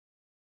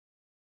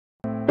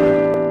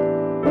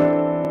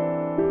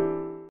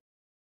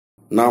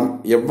நாம்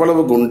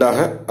எவ்வளவு குண்டாக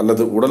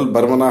அல்லது உடல்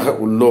பருமனாக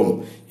உள்ளோம்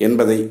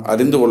என்பதை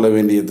அறிந்து கொள்ள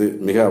வேண்டியது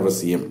மிக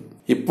அவசியம்.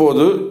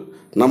 இப்போது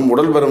நம்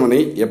உடல் பருமனை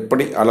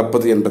எப்படி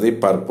அளப்பது என்பதை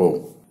பார்ப்போம்.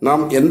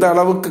 நாம் எந்த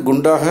அளவுக்கு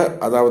குண்டாக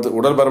அதாவது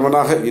உடல்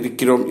பருமனாக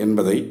இருக்கிறோம்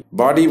என்பதை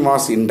பாடி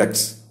மாஸ்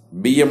இண்டெக்ஸ்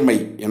BMI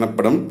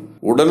எனப்படும்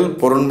உடல்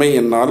பொருண்மை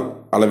எண்ணால்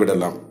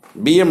அளவிடலாம்.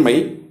 BMI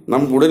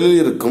நம் உடலில்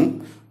இருக்கும்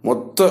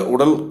மொத்த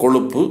உடல்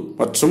கொழுப்பு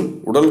மற்றும்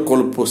உடல்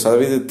கொழுப்பு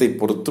சதவீதத்தை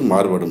பொறுத்து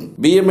மாறுபடும்.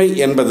 BMI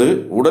என்பது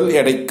உடல்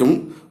எடைக்கும்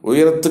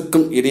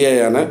உயரத்துக்கும்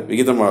இடையேயான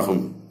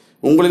விகிதமாகும்.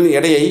 உங்களின்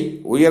எடையை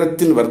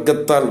உயரத்தின்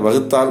வர்க்கத்தால்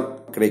வகுத்தால்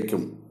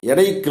கிடைக்கும்.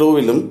 எடை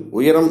கிலோவிலும்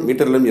உயரம்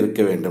மீட்டரிலும்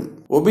இருக்க வேண்டும்.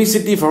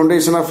 ஒபிசிட்டி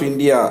ஃபவுண்டேஷன் ஆஃப்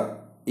இந்தியா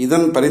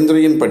இதன்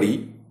பரிந்துரையின்படி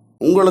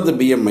உங்களது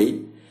BMI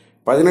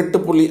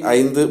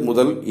 18.5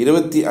 முதல்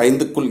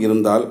 25க்குள்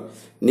இருந்தால்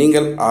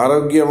நீங்கள்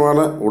ஆரோக்கியமான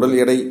உடல்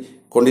எடை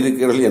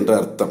கொண்டிருக்கிறீர்கள் என்ற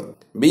அர்த்தம்.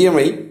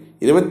 BMI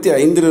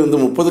 25லிருந்து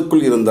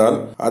 30க்குள் இருந்தால்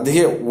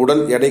அதிக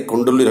உடல் எடை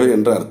கொண்டுள்ளீர்கள்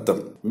என்ற அர்த்தம்.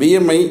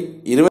 BMI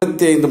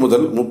 25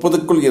 முதல்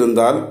 30க்குள்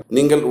இருந்தால்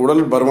நீங்கள்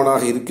உடல்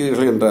பருமனாக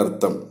இருக்கிறீர்கள் என்ற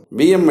அர்த்தம்.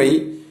 BMI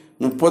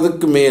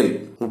 30க்கு மேல்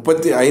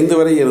 35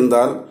 வரை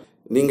இருந்தால்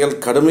நீங்கள்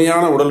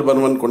கடுமையான உடல்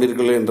பருமன்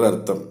கொண்டிருக்கிறீர்கள் என்ற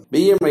அர்த்தம்.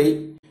 BMI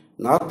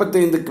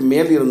 45க்கு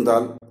மேல்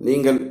இருந்தால்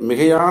நீங்கள்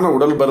மிகையான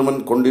உடல் பருமன்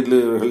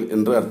கொண்டுள்ளீர்கள்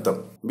என்று அர்த்தம்.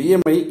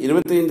 BMI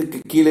 25க்கு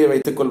கீழே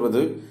வைத்துக்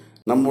கொள்வது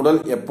நம் உடல்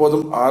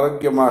எப்போதும்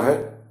ஆரோக்கியமாக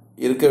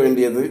இருக்க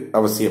வேண்டியது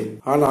அவசியம்.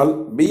 ஆனால்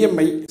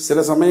BMI சில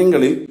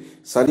சமயங்களில்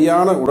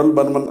சரியான உடல்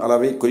பருமன்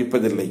அளவை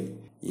குறிப்பதில்லை.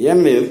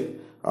 ஏனெனில்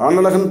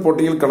ஆணழகன்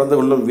போட்டியில் கலந்து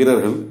கொள்ளும்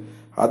வீரர்கள்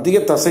அதிக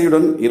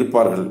தசையுடன்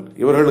இருப்பார்கள்.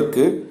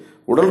 இவர்களுக்கு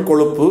உடல்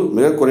கொழுப்பு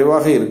மிக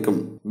குறைவாக இருக்கும்.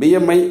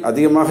 BMI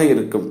அதிகமாக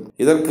இருக்கும்.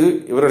 இதற்கு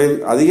இவர்களின்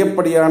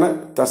அதிகப்படியான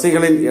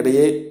தசைகளின்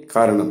எடையே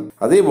காரணம்.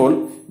 அதேபோல்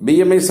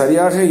BMI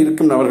சரியாக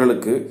இருக்கும்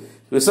நபர்களுக்கு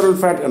விசரல்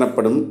ஃபேட்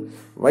எனப்படும்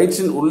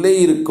வயிற்றின் உள்ளே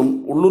இருக்கும்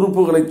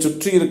உள்ளுறுப்புகளை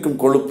சுற்றி இருக்கும்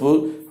கொழுப்பு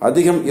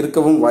அதிகம்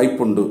இருக்கவும்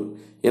வாய்ப்புண்டு.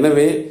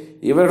 எனவே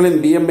இவர்களின்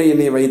BMI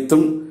எண்ணை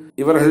வைத்தும்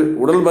இவர்கள்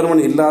உடல்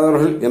பருமன்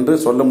இல்லாதவர்கள் என்று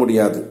சொல்ல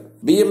முடியாது.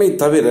 BMI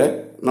தவிர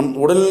நம்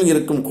உடலில்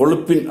இருக்கும்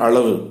கொழுப்பின்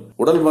அளவு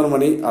உடல்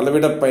பருமனை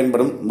அளவிட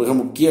பயன்படும் மிக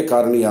முக்கிய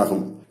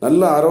காரணியாகும்.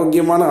 நல்ல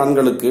ஆரோக்கியமான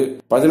ஆண்களுக்கு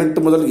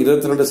 18 முதல்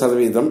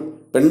 22%,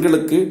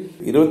 பெண்களுக்கு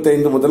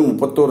 25 முதல்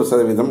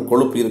 31%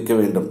 கொழுப்பு இருக்க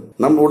வேண்டும்.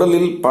 நம்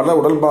உடலில் பல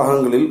உடல்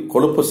பாகங்களில்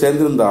கொழுப்பு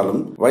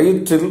சேர்ந்திருந்தாலும்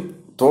வயிற்றில்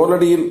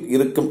தோலடியில்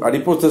இருக்கும்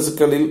அடிப்போஸ்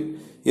திசுக்களில்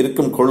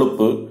இருக்கும்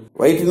கொழுப்பு,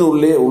 வயிற்றின்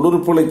உள்ளே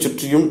உள்ளுறுப்புகளை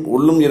சுற்றியும்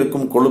உள்ளும்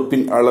இருக்கும்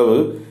கொழுப்பின் அளவு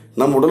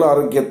நம் உடல்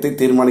ஆரோக்கியத்தை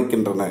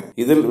தீர்மானிக்கின்றன.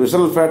 இதில்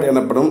விசரல் ஃபேட்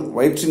எனப்படும்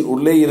வயிற்றின்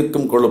உள்ளே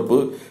இருக்கும் கொழுப்பு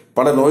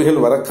பல நோய்கள்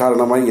வர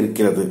காரணமாய்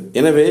இருக்கிறது.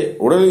 எனவே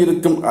உடலில்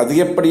இருக்கும்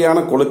அதிகப்படியான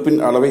கொழுப்பின்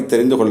அளவை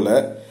தெரிந்து கொள்ள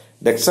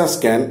DEXA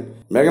scan,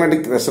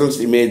 magnetic resonance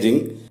imaging,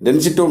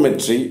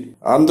 டென்சிட்டோமெட்ரி,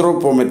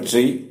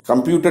 anthropometry,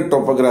 computer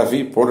topography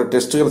போன்ற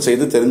டெஸ்டுகள்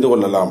செய்து தெரிந்து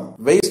கொள்ளலாம்.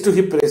 வெய்ஸ்ட் டு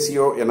ஹிப்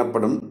ரேஷியோ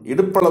எனப்படும்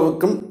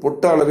இடுப்பளவுக்கும்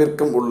பொட்டு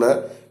அளவிற்கும் உள்ள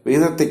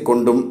விகிதத்தை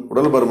கொண்டும்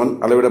உடல் பருமன்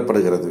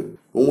அளவிடப்படுகிறது.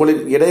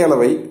 உங்களின் இடை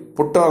அளவை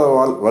பொட்டு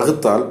அளவால்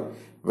வகுத்தால்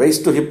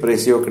வெய்ஸ்ட் டு ஹிப்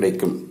ரேஷியோ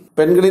கிடைக்கும்.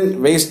 பெண்களின்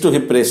வெய்ஸ்ட் டு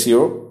ஹிப்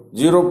ரேஷியோ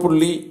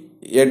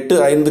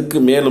 0.85க்கு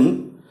மேலும்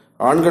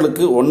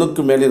ஆண்களுக்கு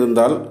 1க்கு மேல்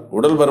இருந்தால்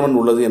உடல் பருமன்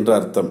உள்ளது என்று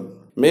அர்த்தம்.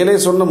 மேலே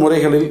சொன்ன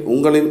முறைகளில்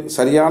உங்களின்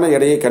சரியான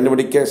எடையை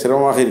கண்டுபிடிக்க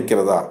சிரமமாக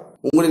இருக்கிறதா?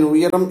 உங்களின்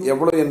உயரம்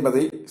எவ்வளவு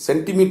என்பதை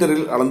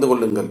சென்டிமீட்டரில் அளந்து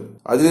கொள்ளுங்கள்.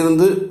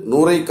 அதிலிருந்து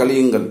 100ஐ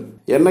கழியுங்கள்.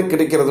 என்ன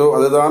கிடைக்கிறதோ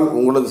அதுதான்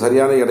உங்களது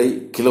சரியான எடை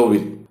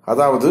கிலோவில்.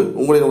 அதாவது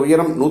உங்களின்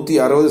உயரம்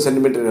 160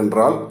 சென்டிமீட்டர்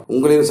என்றால்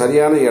உங்களின்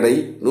சரியான எடை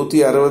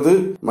 160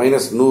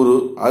 மைனஸ் 100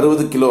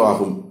 60 கிலோ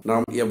ஆகும்.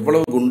 நாம்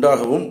எவ்வளவு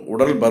குண்டாகவும்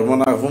உடல்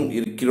பருமனாகவும்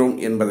இருக்கிறோம்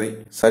என்பதை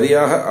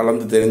சரியாக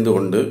அளந்து தெரிந்து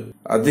கொண்டு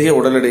அதிக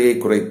உடல் எடையை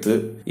குறைத்து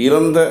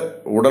இறந்த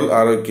உடல்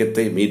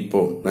ஆரோக்கியத்தை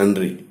மீட்போம்.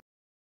 நன்றி.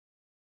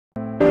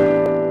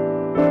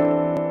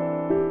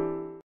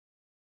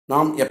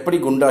 நாம் எப்படி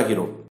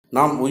குண்டாகிறோம்?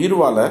 நாம் உயிர்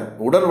வாழ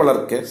உடல்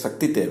வளர்க்க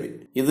சக்தி தேவை.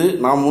 இது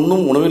நாம்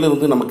உண்ணும்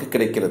உணவிலிருந்து நமக்கு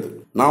கிடைக்கிறது.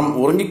 நாம்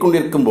உறங்கிக்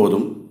கொண்டிருக்கும்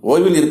போதும்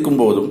ஓய்வில் இருக்கும்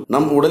போதும்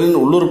நம் உடலின்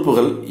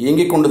உள்ளுறுப்புகள்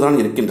இயங்கிக் கொண்டுதான்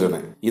இருக்கின்றன.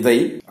 இதை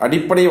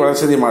அடிப்படை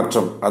வளர்சிதை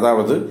மாற்றம்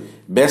அதாவது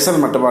பேசல்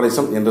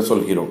மெட்டபாலிசம் என்று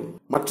சொல்கிறோம்.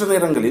 மற்ற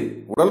நேரங்களில்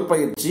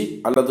உடற்பயிற்சி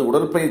அல்லது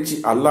உடற்பயிற்சி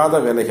அல்லாத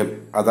வேலைகள்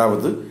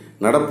அதாவது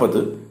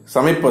நடப்பது,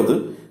 சமைப்பது,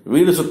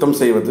 வீடு சுத்தம்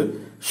செய்வது,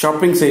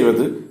 ஷாப்பிங்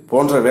செய்வது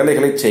போன்ற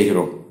வேலைகளை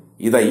செய்கிறோம்.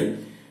 இதை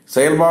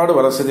செயல்பாடு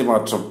வளர்சிதை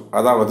மாற்றம்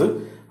அதாவது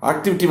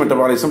ஆக்டிவிட்டி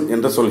மெட்டபாலிசம்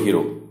என்று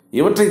சொல்கிறோம்.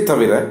 இவற்றை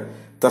தவிர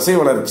தசை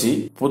வளர்ச்சி,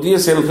 புதிய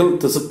செல்கள்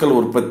திசுக்கள்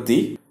உற்பத்தி,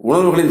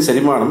 உணவுகளின்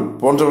செரிமானம்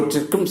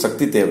போன்றவற்றிற்கும்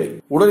சக்தி தேவை.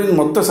 உடலின்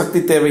மொத்த சக்தி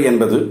தேவை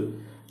என்பது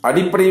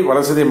அடிப்படை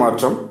வளர்சிதை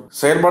மாற்றம்,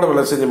 செயல்பாடு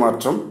வளர்சிதை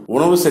மாற்றம்,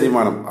 உணவு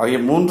செரிமானம் ஆகிய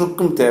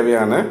மூன்றுக்கும்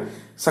தேவையான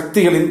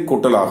சக்திகளின்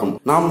கூட்டலாகும்.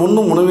 நாம்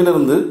உண்ணும்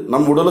உணவிலிருந்து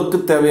நம் உடலுக்கு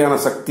தேவையான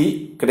சக்தி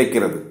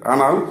கிடைக்கிறது.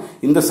 ஆனால்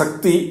இந்த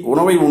சக்தி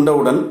உணவை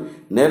உண்டவுடன்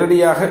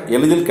நேரடியாக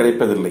எளிதில்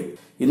கிடைப்பதில்லை.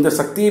 இந்த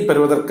சக்தியை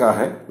பெறுவதற்காக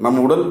நம்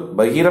உடல்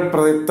பகிர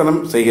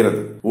பிரயத்தனம்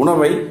செய்கிறது.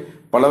 உணவை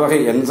பல வகை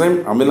என்சைம்,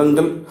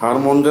 அமிலங்கள்,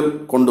 ஹார்மோன்கள்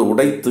கொண்டு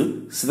உடைத்து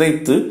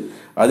சிதைத்து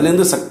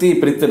அதிலிருந்து சக்தியை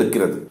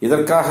பிரித்தெடுக்கிறது.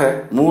 இதற்காக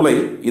மூளை,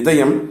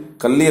 இதயம்,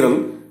 கல்லீரல்,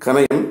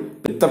 கணையம்,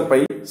 பித்தப்பை,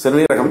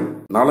 சிறுநீரகம்,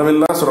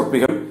 நாளமில்லா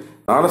சுரப்பிகள்,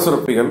 நாள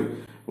சுரப்பிகள்,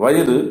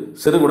 வயிறு,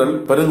 சிறுகுடல்,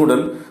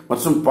 பெருங்குடல்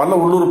மற்றும் பல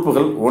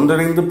உள்ளுறுப்புகள்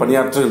ஒன்றிணைந்து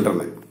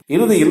பணியாற்றுகின்றன.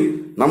 இறுதியில்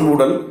நம்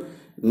உடல்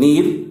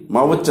நீர்,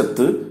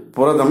 மாவுச்சத்து,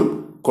 புரதம்,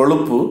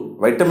 கொழுப்பு,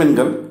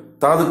 வைட்டமின்கள்,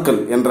 தாதுக்கள்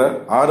என்ற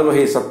 6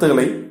 வகை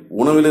சத்துக்களை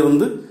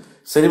உணவிலிருந்து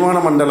செரிமான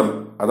மண்டலம்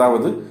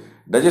அதாவது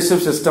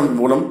டைஜஸ்டிவ் சிஸ்டம்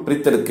மூலம்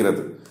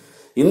பிரித்தெடுக்கிறது.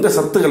 இந்த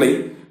சத்துக்களை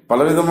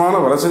பலவிதமான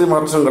வளர்ச்சி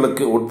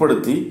மாற்றங்களுக்கு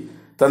உட்படுத்தி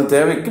தன்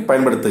தேவைக்கு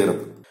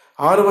பயன்படுத்துகிறது.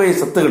 6 வகை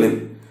சத்துகளில்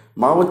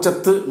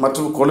மாவுச்சத்து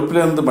மற்றும்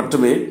கொழுப்பிலிருந்து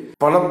மட்டுமே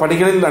பல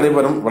படிகளில்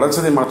நடைபெறும்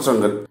வளர்ச்சி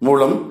மாற்றங்கள்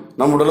மூலம்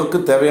நம் உடலுக்கு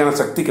தேவையான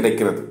சக்தி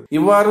கிடைக்கிறது.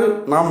 இவ்வாறு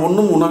நாம்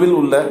உண்ணும் உணவில்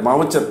உள்ள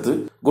மாவுச்சத்து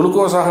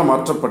குளுக்கோஸாக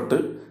மாற்றப்பட்டு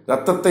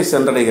இரத்தத்தை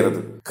சென்றடைகிறது.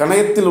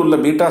 கணையத்தில் உள்ள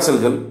பீட்டா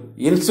செல்கள்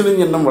இன்சுலின்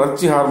என்னும்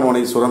வளர்ச்சி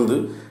ஹார்மோனை சுரந்து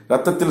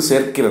இரத்தத்தில்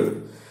சேர்க்கிறது.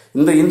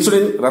 இந்த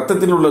இன்சுலின்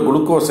இரத்தத்தில் உள்ள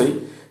குளுக்கோஸை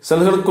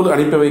செல்களுக்குள்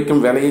அனுப்பி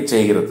வைக்கும் வேலையை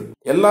செய்கிறது.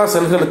 எல்லா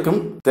செல்களுக்கும்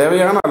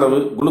தேவையான அளவு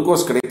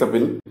குளுக்கோஸ் கிடைத்த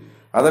பின்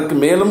அதற்கு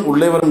மேலும்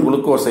உள்ளே வரும்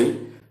குளுக்கோஸை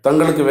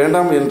தங்களுக்கு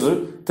வேண்டாம் என்று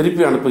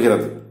திருப்பி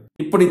அனுப்புகிறது.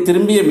 இப்படி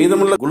திரும்பிய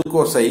மீதமுள்ள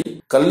குளுக்கோஸை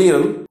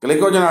கல்லீரல்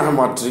கிளைகோஜனாக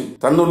மாற்றி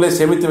தன்னுள்ளே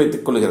சேமித்து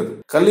வைத்துக் கொள்கிறது.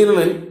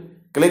 கல்லீரலில்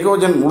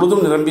கிளைகோஜன்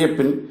முழுதும் நிரம்பிய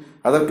பின்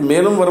அதற்கு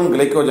மேலும் வரும்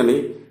கிளைகோஜனை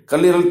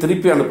கல்லீரல்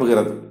திருப்பி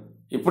அனுப்புகிறது.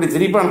 இப்படி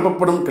திருப்பி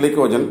அனுப்பப்படும்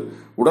கிளைகோஜன்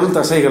உடல்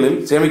தசைகளில்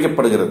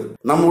சேமிக்கப்படுகிறது.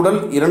 நம் உடல்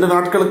 2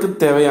 நாட்களுக்கு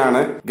தேவையான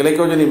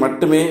கிளைகோஜனை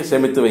மட்டுமே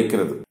சேமித்து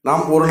வைக்கிறது.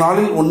 நாம் ஒரு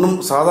நாளில் உண்ணும்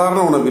சாதாரண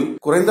உணவில்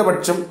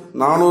குறைந்தபட்சம்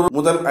 400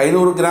 முதல்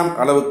 500 கிராம்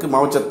அளவுக்கு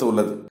மாவுச்சத்து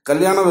உள்ளது.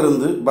 கல்யாண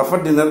விருந்து,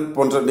 பஃபட் டின்னர்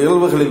போன்ற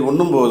நிகழ்வுகளில்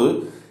உண்ணும் போது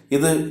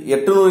இது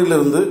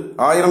 800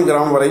 1000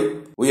 கிராம் வரை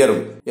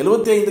உயரும்.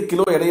 75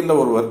 கிலோ எடையுள்ள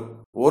ஒருவர்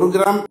 1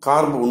 கிராம்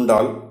கார்பு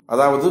உண்டால்,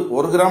 அதாவது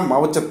 1 கிராம்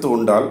மாவுச்சத்து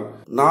உண்டால்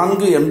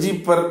 4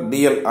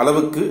 mg/dl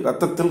அளவுக்கு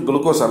ரத்தத்தில்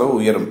குளுக்கோஸ் அளவு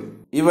உயரும்.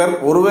 இவர்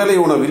ஒருவேளை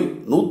உணவில்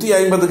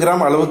 150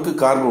 கிராம் அளவுக்கு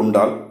கார்பு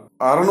உண்டால்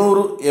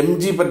 600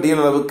 mg/dl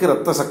அளவுக்கு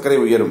இரத்த சர்க்கரை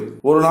உயரும்.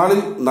 ஒரு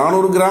நாளில்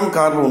 400 கிராம்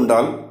கார்பு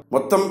உண்டால்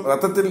மொத்தம்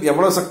ரத்தத்தில்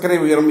எவ்வளவு சர்க்கரை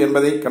உயரும்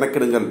என்பதை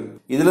கணக்கிடுங்கள்.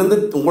 இதிலிருந்து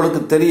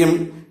உங்களுக்கு தெரியும்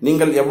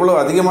நீங்கள்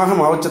எவ்வளவு அதிகமாக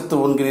மாவுச்சத்து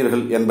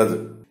உண்கிறீர்கள் என்பது.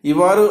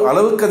 இவ்வாறு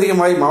அளவுக்கு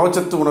அதிகமாய்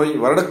மாவுச்சத்து உணவை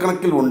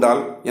வருடக்கணக்கில்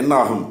உண்டால் என்ன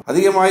ஆகும்?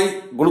 அதிகமாய்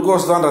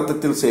குளுக்கோஸ் தான்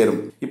ரத்தத்தில் சேரும்.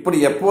 இப்படி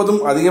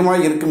எப்போதும்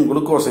அதிகமாய் இருக்கும்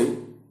குளுக்கோஸை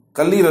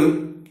கல்லீரல்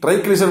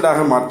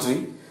ட்ரைகிளிசரைடாக மாற்றி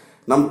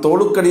நம்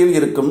தோலுக்கடியில்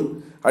இருக்கும்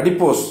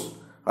அடிப்போஸ்,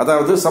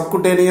 அதாவது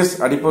சப்குட்டேனியஸ்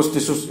அடிப்போஸ்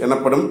டிஷ்யூஸ்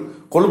எனப்படும்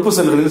கொழுப்பு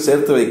செல்களில்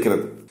சேர்த்து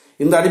வைக்கிறது.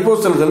 இந்த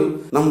அடிப்போஸ் செல்கள்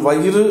நம்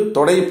வயிறு,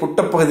 தொடை,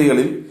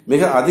 புட்டப்பகுதிகளில்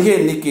மிக அதிக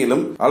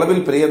எண்ணிக்கையிலும்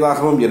அளவில்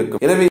பெரியதாகவும்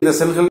இருக்கும். எனவே இந்த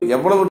செல்கள்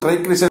எவ்வளவு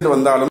ட்ரைகிளிசரைடு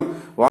வந்தாலும்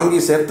வாங்கி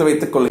சேர்த்து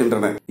வைத்துக்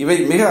கொள்கின்றன. இவை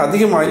மிக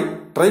அதிகமாய்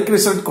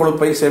ட்ரைகிளிசரைடு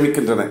கொழுப்பை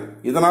சேமிக்கின்றன.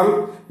 இதனால்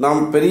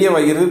நாம் பெரிய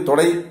வயிறு,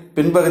 தொடை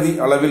பின்பகுதி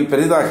அளவில்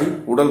பெரிதாகி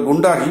உடல்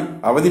குண்டாகி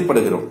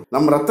அவதிப்படுகிறோம்.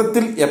 நம்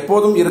ரத்தத்தில்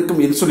எப்போதும் இருக்கும்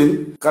இன்சுலின்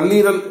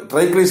கல்லீரல்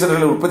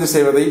ட்ரைகிளிசரைடுகளை உற்பத்தி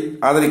செய்வதை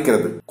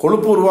ஆதரிக்கிறது.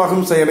 கொழுப்பு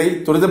உருவாகும் செயலை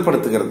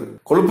துரிதப்படுத்துகிறது.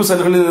 கொழுப்பு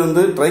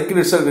செல்களிலிருந்து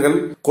ட்ரைகிளிசரைடுகள்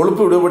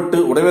கொழுப்பு விடுபட்டு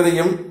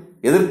உடைவதையும்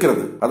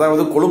எதிர்க்கிறது.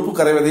 அதாவது கொழுப்பு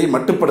கரைவதை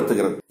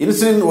மட்டுப்படுத்துகிறது.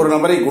 இன்சுலின் ஒரு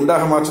நபரை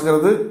குண்டாக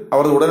மாற்றுகிறது,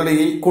 அவரது உடல்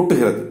எடையை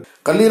கூட்டுகிறது.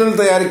 கல்லீரல்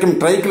தயாரிக்கும்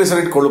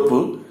ட்ரைகிளிசரைடு கொழுப்பு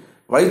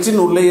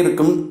வயிற்றின் உள்ளே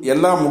இருக்கும்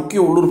எல்லா முக்கிய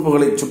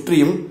உள்ளுறுப்புகளை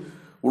சுற்றியும்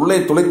உள்ளே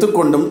துளைத்துக்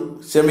கொண்டும்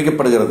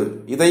சேமிக்கப்படுகிறது.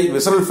 இதை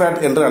விசரல்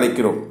ஃபேட் என்று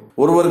அழைக்கிறோம்.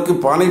 ஒருவருக்கு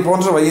பானை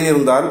போன்ற வயிறு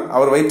இருந்தால்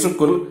அவர்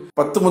வயிற்றுக்குள்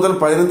 10 முதல்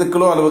 15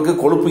 கிலோ அளவுக்கு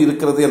கொழுப்பு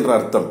இருக்கிறது என்ற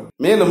அர்த்தம்.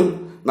 மேலும்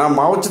நாம்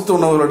மாவுச்சத்து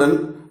உணவுகளுடன்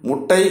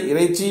முட்டை,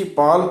 இறைச்சி,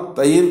 பால்,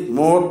 தயிர்,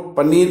 மோர்,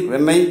 பன்னீர்,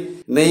 வெண்ணெய்,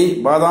 நெய்,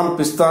 பாதாம்,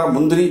 பிஸ்தா,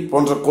 முந்திரி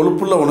போன்ற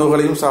கொழுப்புள்ள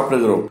உணவுகளையும்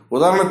சாப்பிடுகிறோம்.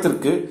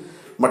 உதாரணத்திற்கு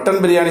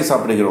மட்டன் பிரியாணி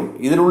சாப்பிடுகிறோம்.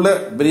 இதில் உள்ள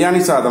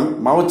பிரியாணி சாதம்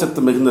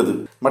மாவுச்சத்து மிகுந்தது.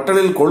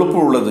 மட்டனில் கொழுப்பு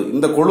உள்ளது.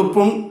 இந்த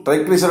கொழுப்பும்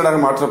ட்ரைகிளிசரைடாக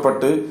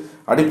மாற்றப்பட்டு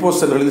அடிப்போஸ்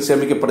செல்களில்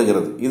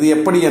சேமிக்கப்படுகிறது. இது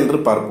எப்படி என்று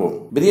பார்ப்போம்.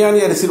 பிரியாணி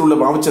அரிசியில் உள்ள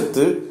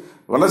மாவுச்சத்து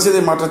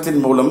வளர்சிதை மாற்றத்தின்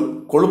மூலம்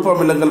கொழுப்பு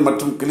அமிலங்கள்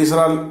மற்றும்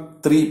கிளிசரால்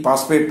 3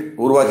 பாஸ்பேட்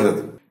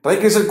உருவாகிறது.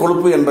 ட்ரைகிளிசரைடு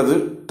கொழுப்பு என்பது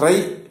ட்ரை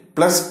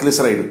பிளஸ்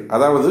கிளிசரைடு,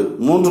 அதாவது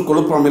 3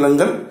 கொழுப்பு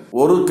அமிலங்கள்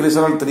 1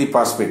 கிளிசரால் 3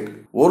 பாஸ்பேட்.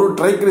 ஒரு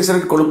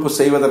ட்ரைகிளிசரைடு கொழுப்பு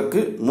செய்வதற்கு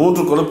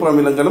 3 கொழுப்பு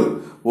அமிலங்களும்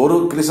 1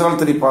 கிளிசரால்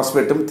 3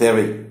 பாஸ்பேட்டும்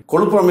தேவை.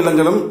 கொழுப்பு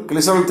அமிலங்களும்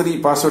கிளிசரால் 3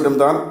 பாஸ்பேட்டும்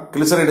தான்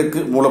கிளிசரைடுக்கு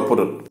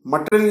மூலப்பொருள்.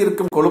 மட்டனில்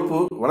இருக்கும் கொழுப்பு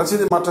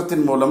வளர்சிதை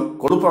மாற்றத்தின் மூலம்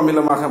கொழுப்பு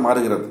அமிலமாக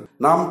மாறுகிறது.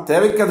 நாம்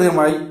தேவைக்கு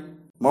அதிகமாய்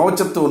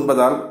மாவுச்சத்து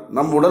உண்பதால்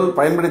நம் உடல்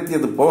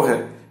பயன்படுத்தியது போக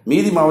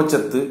மீதி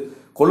மாவுச்சத்து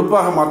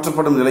கொழுப்பாக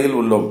மாற்றப்படும் நிலையில்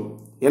உள்ளோம்.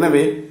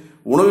 எனவே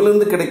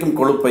உணவிலிருந்து கிடைக்கும்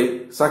கொழுப்பை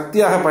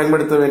சக்தியாக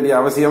பயன்படுத்த வேண்டிய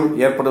அவசியம்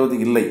ஏற்படுவது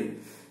இல்லை.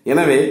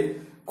 எனவே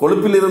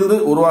கொழுப்பிலிருந்து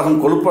உருவாகும்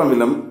கொழுப்பு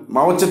அமிலம்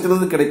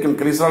மாவுச்சத்திலிருந்து கிடைக்கும்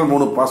கிளிசரால்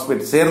 3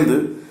 பாஸ்பேட் சேர்ந்து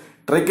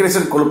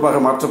ட்ரைகிளிசரைடு கொழுப்பாக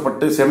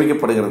மாற்றப்பட்டு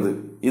சேமிக்கப்படுகிறது.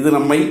 இது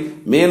நம்மை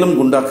மேலும்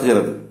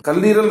குண்டாக்குகிறது.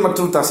 கல்லீரல்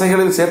மற்றும்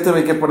தசைகளில் சேர்த்து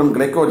வைக்கப்படும்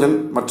கிளைகோஜன்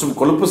மற்றும்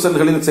கொழுப்பு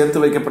செல்களில்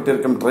சேர்த்து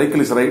வைக்கப்பட்டிருக்கும்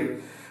ட்ரைகிளிசரைடு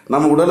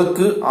நம்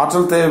உடலுக்கு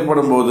ஆற்றல்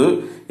தேவைப்படும் போது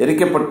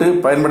எரிக்கப்பட்டு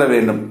பயன்பட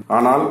வேண்டும்.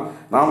 ஆனால்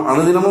நாம்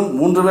அனுதினமும்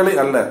 3 வேளை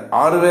அல்ல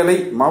 6 வேளை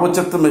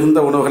மாவுச்சத்து மிகுந்த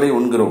உணவுகளை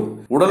உண்கிறோம்.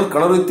 உடல்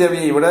கலோரி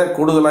தேவையை விட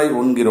கூடுதலாய்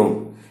உண்கிறோம்.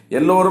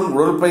 எல்லோரும்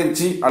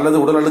உடற்பயிற்சி அல்லது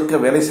உடல் அழுக்க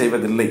வேலை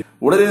செய்வதில்லை.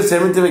 உடலில்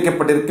சேமித்து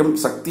வைக்கப்பட்டிருக்கும்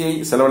சக்தியை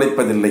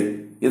செலவழிப்பதில்லை.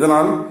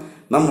 இதனால்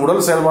நம்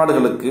உடல்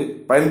செயல்பாடுகளுக்கு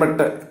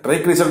பயன்பட்ட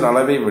ட்ரைகிளிசரைடு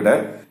அளவை விட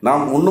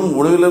நாம் உண்ணும்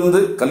உணவிலிருந்து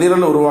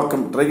கல்லீரல்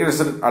உருவாக்கும்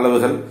ட்ரைகிளிசரைடு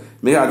அளவுகள்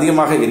மிக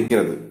அதிகமாக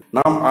இருக்கிறது.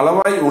 நாம்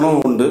அளவாய் உணவு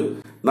உண்டு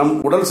நம்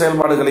உடல்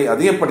செயல்பாடுகளை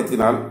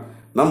அதிகப்படுத்தினால்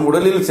நம்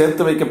உடலில்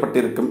சேர்த்து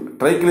வைக்கப்பட்டிருக்கும்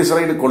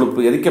ட்ரைகிளிசரைடு கொழுப்பு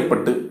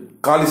எரிக்கப்பட்டு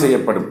காலி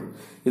செய்யப்படும்.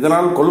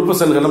 இதனால் கொழுப்பு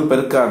செல்களும்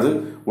பெருக்காது,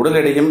 உடல்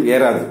எடையும்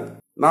ஏறாது.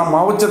 நாம்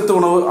மாவுச்சத்து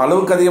உணவு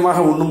அளவுக்கு அதிகமாக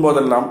உண்ணும்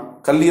போதெல்லாம்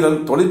கல்லீரல்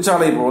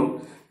தொழிற்சாலை போல்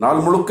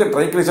நாள் முழுக்க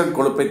ட்ரைகிளிசரைடு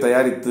கொழுப்பை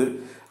தயாரித்து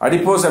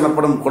அடிப்போஸ்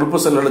எனப்படும் கொழுப்பு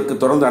செல்களுக்கு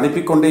தொடர்ந்து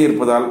அனுப்பிக்கொண்டே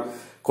இருப்பதால்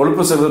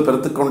கொழுப்பு செல்கள்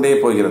பெருத்துக்கொண்டே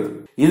போகிறது.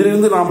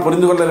 இதிலிருந்து நாம்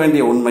புரிந்து கொள்ள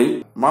வேண்டிய உண்மை,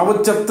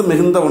 மாவுச்சத்து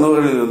மிகுந்த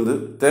உணவுகளிலிருந்து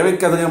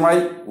தேவைக்கு அதிகமாய்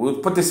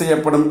உற்பத்தி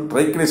செய்யப்படும்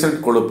ட்ரைகிளிசரைடு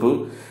கொழுப்பு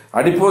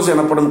அடிப்போஸ்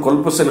எனப்படும்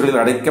கொழுப்பு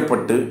செல்களில்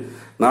அடைக்கப்பட்டு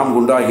நாம்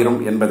குண்டாகிறோம்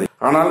என்பதை.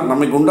 ஆனால்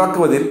நம்மை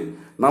குண்டாக்குவதில்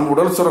நம்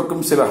உடல்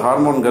சுரக்கும் சில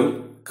ஹார்மோன்கள்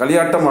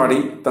களியாட்டம் ஆடி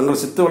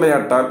தங்கள் சித்து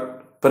விளையாட்டால்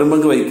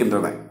பெரும்பங்கு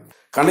வகிக்கின்றன.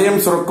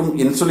 கணையம் சுரக்கும்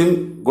இன்சுலின்,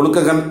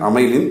 குளுக்ககன்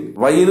அமைலின்,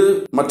 வயிறு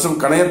மற்றும்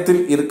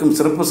கணையத்தில் இருக்கும்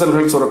சிறப்பு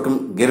செல்கள் சுரக்கும்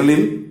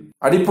கெர்லின்,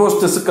 அடிப்போஸ்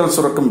திசுக்கள்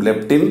சுரக்கும்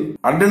லெப்டின்,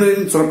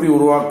 அட்ரினலின் சுரப்பி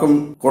உருவாக்கும்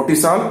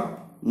கோர்டிசால்,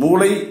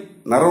 மூளை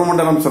நரம்பு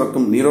மண்டலம்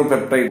சுரக்கும்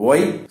நியூரோபெப்டைட்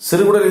ஒய்,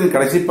 சிறுகுடலின்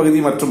கடைசி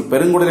பகுதி மற்றும்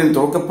பெருங்குடலின்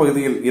துவக்கப்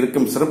பகுதியில்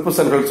இருக்கும் சிறப்பு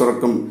செல்கள்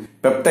சுரக்கும்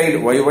பெப்டைடு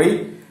ஒய்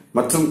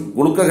மற்றும்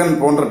குளுக்ககன்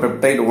போன்ற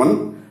பெப்டைடு 1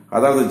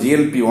 அதாவது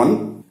GLP-1,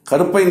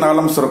 கருப்பை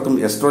நாளம் சுரக்கும்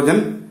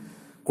எஸ்ட்ரோஜன்,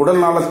 குடல்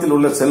நாளத்தில்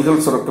உள்ள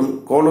செல்கள் சுரக்கும்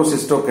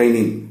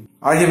கோலோசிஸ்டோகைனின்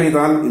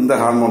ஆகியவைதான் இந்த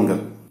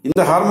ஹார்மோன்கள்.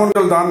 இந்த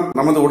ஹார்மோன்கள் தான்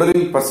நமது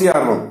உடலில் பசி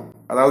ஆர்வம்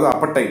அதாவது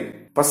அப்படைட்,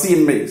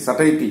 பசியின்மை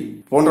சட்டைட்டி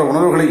போன்ற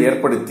உணர்வுகளை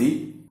ஏற்படுத்தி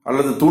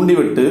அல்லது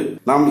தூண்டிவிட்டு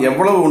நாம்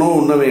எவ்வளவு உணவு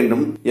உண்ண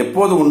வேண்டும்,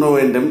 எப்போது உண்ண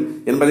வேண்டும்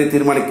என்பதை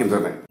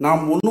தீர்மானிக்கின்றன.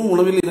 நாம் உண்ணும்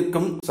உணவில்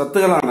இருக்கும்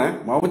சத்துகளான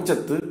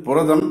மாவுச்சத்து,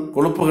 புரதம்,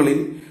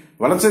 கொழுப்புகளின்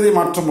வளர்ச்சிதை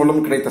மாற்றம்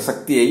மூலம் கிடைத்த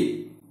சக்தியை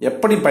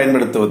எப்படி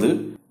பயன்படுத்துவது,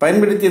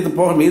 பயன்படுத்தியது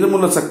போக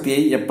மீதமுள்ள சக்தியை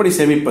எப்படி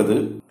சேமிப்பது,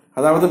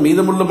 அதாவது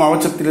மீதமுள்ள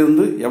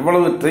மாவுச்சத்திலிருந்து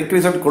எவ்வளவு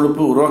ட்ரைகிளிசரைடு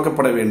கொழுப்பு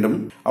உருவாக்கப்பட வேண்டும்,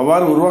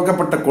 அவ்வாறு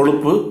உருவாக்கப்பட்ட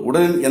கொழுப்பு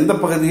உடலின் எந்த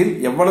பகுதியில்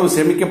எவ்வளவு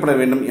சேமிக்கப்பட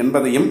வேண்டும்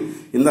என்பதையும்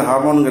இந்த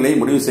ஹார்மோன்களை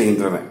முடிவு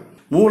செய்கின்றன.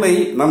 மூளை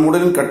நம்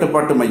உடலின்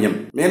கட்டுப்பாட்டு மையம்.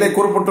 மேலே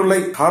கூறப்பட்டுள்ள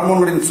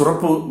ஹார்மோன்களின்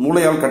சுரப்பு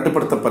மூளையால்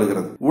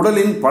கட்டுப்படுத்தப்படுகிறது.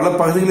 உடலின் பல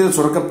பகுதிகளில்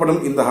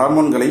சுரக்கப்படும் இந்த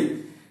ஹார்மோன்களை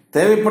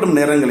தேவைப்படும்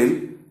நேரங்களில்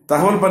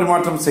தகவல்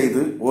பரிமாற்றம்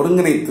செய்து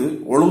ஒருங்கிணைத்து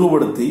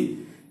ஒழுங்குபடுத்தி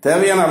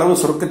தேவையான அளவு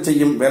சுரக்கச்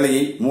செய்யும்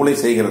வேலையை மூளை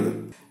செய்கிறது.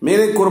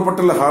 மேலே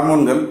கூறப்பட்டுள்ள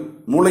ஹார்மோன்கள்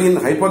மூளையின்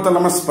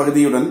ஹைப்போதலமஸ்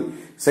பகுதியுடன்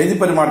செய்தி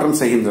பரிமாற்றம்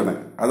செய்கின்றன.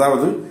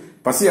 அதாவது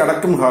பசி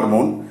அடக்கும்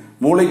ஹார்மோன்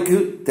மூளைக்கு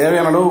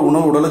தேவையான அளவு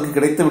உணவு உடலுக்கு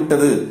கிடைத்து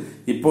விட்டது,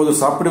 இப்போது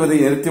சாப்பிடுவதை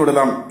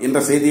நிறுத்திவிடலாம் என்ற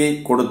செய்தியை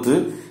கொடுத்து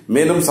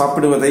மேலும்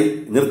சாப்பிடுவதை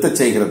நிறுத்தச்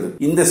செய்கிறது.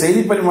 இந்த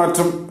செய்தி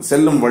பரிமாற்றம்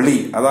செல்லும் வழி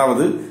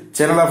அதாவது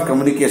சேனல் ஆஃப்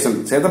கம்யூனிகேஷன்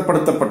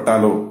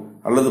சேதப்படுத்தப்பட்டாலோ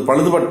அல்லது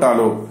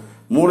பழுதுபட்டாலோ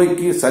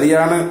மூளைக்கு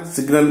சரியான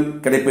சிக்னல்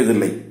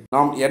கிடைப்பதில்லை.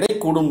 நாம் எடை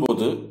கூடும்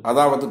போது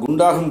அதாவது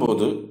குண்டாகும்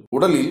போது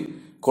உடலில்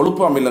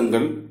கொழுப்பு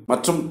அமிலங்கள்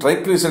மற்றும்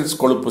ட்ரைகிளிசரைடு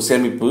கொழுப்பு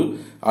சேமிப்பு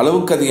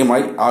அளவுக்கு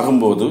அதிகமாய்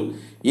ஆகும்போது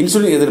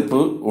இன்சுலின் எதிர்ப்பு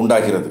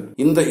உண்டாகிறது.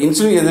 இந்த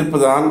இன்சுலின் எதிர்ப்பு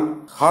தான்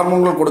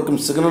ஹார்மோன்கள்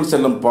கொடுக்கும் சிக்னல்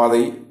செல்லும்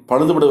பாதை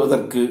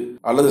பழுதுபடுவதற்கு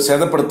அல்லது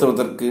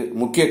சேதப்படுத்துவதற்கு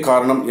முக்கிய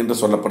காரணம் என்று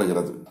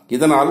சொல்லப்படுகிறது.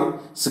 இதனால்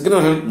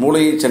சிக்னல்கள்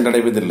மூளையை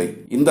சென்றடைவதில்லை.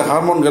 இந்த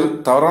ஹார்மோன்கள்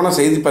தவறான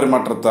செய்தி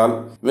பரிமாற்றத்தால்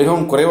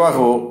மிகவும்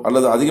குறைவாகவோ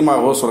அல்லது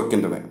அதிகமாகவோ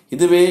சுரக்கின்றன.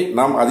 இதுவே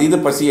நாம் அதீத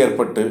பசி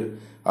ஏற்பட்டு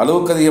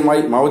அளவுக்கு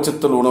அதிகமாய்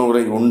மாவுச்சத்து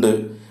உணவுகளை உண்டு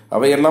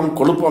அவையெல்லாம்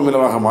கொழுப்பு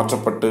அமிலமாக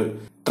மாற்றப்பட்டு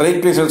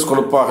ட்ரைகிளிசரைடு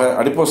கொழுப்பாக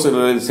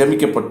அடிப்போஸ்களில்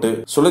சேமிக்கப்பட்டு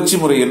சுழற்சி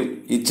முறையில்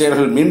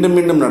இச்செயல்கள் மீண்டும்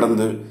மீண்டும்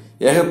நடந்து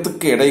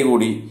ஏகத்துக்கு எடை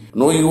கூடி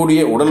நோய்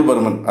கூடிய உடல்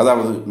பருமன்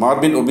அதாவது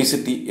மார்பிட்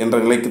ஒபிசிட்டி என்ற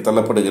நிலைக்கு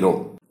தள்ளப்படுகிறோம்.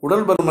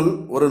 உடல் பருமன்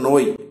ஒரு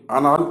நோய்.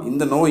 ஆனால்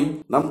இந்த நோய்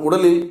நம்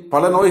உடலில்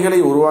பல நோய்களை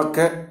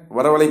உருவாக்க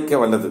வரவழைக்க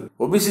வல்லது.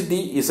 Obesity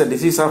is a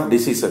disease of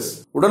diseases.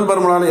 உடல்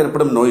பருமனால்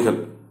ஏற்படும் நோய்கள்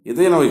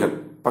இதய நோய்கள்,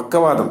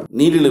 பக்கவாதம்,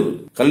 நீரிழிவு,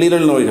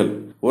 கல்லீரல் நோய்கள்,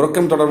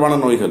 உறக்கம் தொடர்பான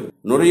நோய்கள்,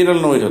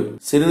 நுரையீரல் நோய்கள்,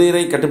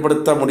 சிறுநீரை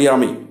கட்டுப்படுத்த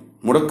முடியாமை,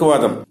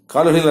 முடக்குவாதம்,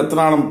 கால்களில் இரத்த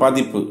நாளம்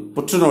பாதிப்பு,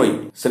 புற்றுநோய்,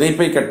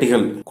 சினைப்பை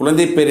கட்டிகள்,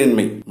 குழந்தை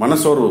பேரின்மை,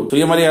 மனசோர்வு,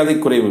 சுயமரியாதை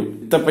குறைவு,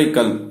 பித்தப்பை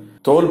கல்,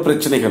 தோல்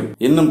பிரச்சனைகள்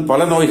இன்னும்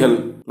பல நோய்கள்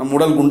நம்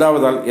உடல்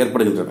குண்டாவதால்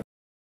ஏற்படுகின்றன.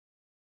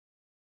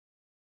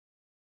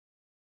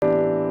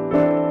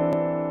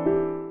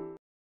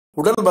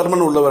 உடல்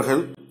பருமன்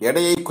உள்ளவர்கள்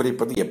எடையை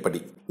குறைப்பது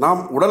எப்படி?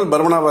 நாம் உடல்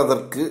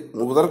பருமனாவதற்கு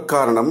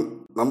முதற்காரணம்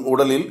நம்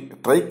உடலில்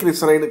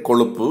ட்ரைகிளிசரைடு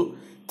கொழுப்பு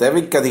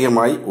தேவைக்கு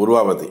அதிகமாய்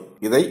உருவாவது.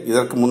 இதை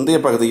இதற்கு முந்தைய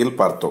பகுதியில்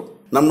பார்த்தோம்.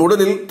 நம்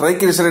உடலில்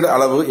ட்ரைகிளிசரைடு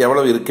அளவு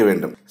எவ்வளவு இருக்க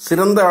வேண்டும்?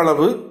 சிறந்த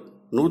அளவு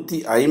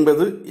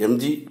 150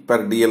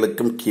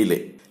 mg/dl கீழே.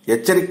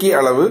 எச்சரிக்கை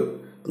அளவு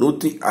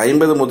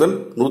 150 முதல்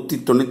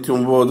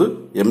 199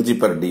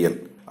 mg/dl.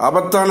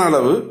 ஆபத்தான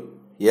அளவு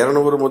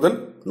 200 முதல்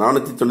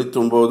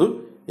 499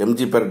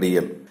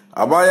 mg/dl.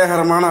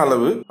 அபாயகரமான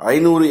அளவு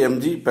 500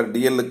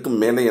 mg/dl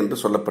மேலே என்று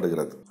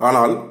சொல்லப்படுகிறது.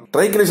 ஆனால்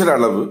ட்ரைகிளிசரைடு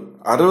அளவு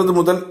 60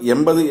 முதல்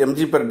 80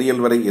 mg/dl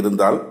வரை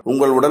இருந்தால்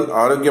உங்கள் உடல்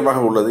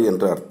ஆரோக்கியமாக உள்ளது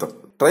என்று அர்த்தம்.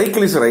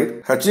 ட்ரைகிளிசரைடு,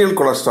 HDL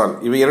கொலஸ்ட்ரால்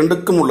இவை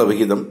இரண்டுக்கும் உள்ள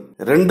விகிதம்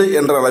 2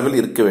 என்ற அளவில்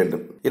இருக்க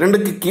வேண்டும்.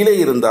 2க்கு கீழே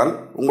இருந்தால்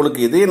உங்களுக்கு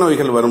இதய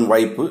நோய்கள் வரும்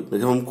வாய்ப்பு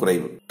மிகவும்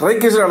குறைவு.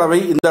 ட்ரைகிளிசரைடு அளவை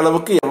இந்த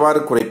அளவுக்கு எவ்வாறு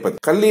குறைப்பது?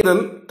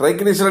 கல்லீரல்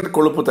ட்ரைகிளிசரைடு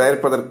கொழுப்பு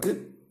தயாரிப்பதற்கு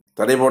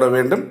தடை போட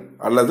வேண்டும்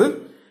அல்லது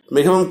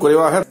மிகவும்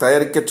குறைவாக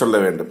தயாரிக்க சொல்ல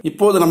வேண்டும்.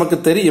 இப்போது நமக்கு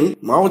தெரியும்,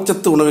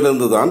 மாவுச்சத்து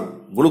உணவிலிருந்துதான்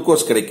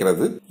குளுக்கோஸ்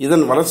கிடைக்கிறது.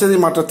 இதன் வளர்சிதை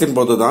மாற்றத்தின்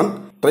போதுதான்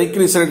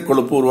ட்ரைகிளிசரைடு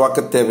கொழுப்பு உருவாக்க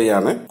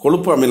தேவையான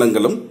கொழுப்பு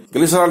அமிலங்களும்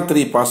கிளிசரால்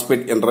 3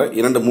 பாஸ்பேட் என்ற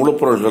 2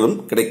 மூலப்பொருள்களும்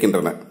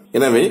கிடைக்கின்றன.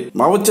 எனவே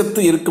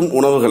மாவுச்சத்து இருக்கும்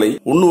உணவுகளை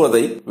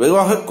உண்ணுவதை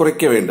வெகுவாக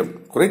குறைக்க வேண்டும்.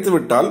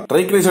 குறைத்துவிட்டால்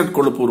ட்ரைகிளிசரைடு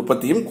கொழுப்பு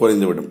உற்பத்தியும்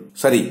குறைந்துவிடும்.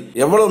 சரி,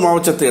 எவ்வளவு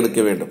மாவுச்சத்து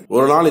எடுக்க வேண்டும்?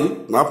 ஒரு நாளில்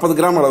 40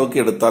 கிராம் அளவுக்கு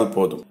எடுத்தால்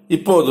போதும்.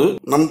 இப்போது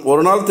நம்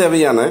ஒரு நாள்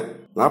தேவையான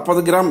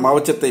 40 கிராம்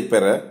மாவுச்சத்தை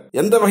பெற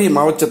எந்த வகை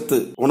மாவுச்சத்து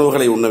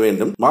உணவுகளை உண்ண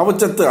வேண்டும்?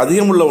 மாவுச்சத்து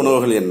அதிகமுள்ள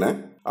உணவுகள் என்ன?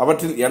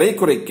 அவற்றில் எடை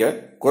குறைக்க,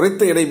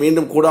 குறைத்த எடை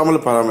மீண்டும் கூடாமல்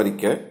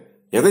பராமரிக்க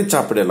எதை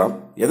சாப்பிடலாம்,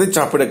 எதை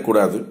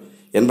சாப்பிடக்கூடாது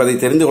என்பதை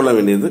தெரிந்து கொள்ள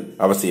வேண்டியது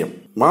அவசியம்.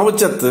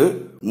 மாவுச்சத்து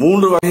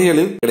 3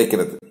 வகைகளில்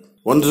கிடைக்கிறது.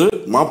 1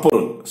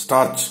 மாப்பொருள்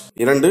ஸ்டார்ச்,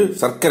 2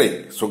 சர்க்கரை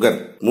சுகர்,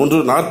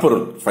 3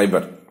 நார்ப்பொருள்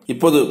ஃபைபர்.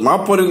 இப்போது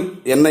மாப்பொருள்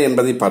என்ன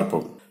என்பதை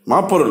பார்ப்போம்.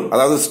 மாப்பொருள்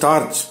அதாவது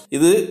ஸ்டார்ச்,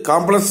 இது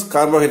காம்ப்ளெக்ஸ்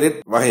கார்போஹைட்ரேட்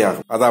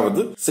வகையாகும்.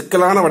 அதாவது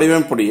சிக்கலான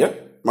வடிவமைப்புடைய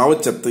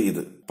மாவுச்சத்து.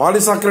 இது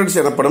பாலிசாக்கரைட்ஸ்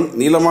எனப்படும்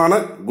நீளமான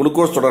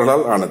குளுக்கோஸ்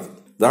தொடர்களால் ஆனது.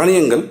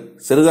 தானியங்கள்,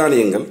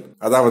 சிறுதானியங்கள்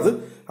அதாவது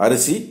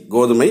அரிசி,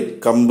 கோதுமை,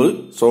 கம்பு,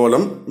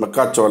 சோளம்,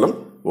 மக்காச்சோளம்,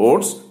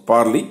 ஓட்ஸ்,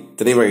 பார்லி,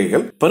 திணை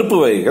வகைகள், பருப்பு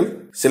வகைகள்,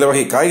 சில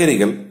வகை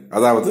காய்கறிகள்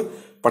அதாவது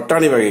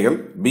பட்டாணி வகைகள்,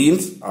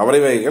 பீன்ஸ், அவரை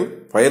வகைகள்,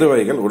 பயறு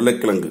வகைகள்,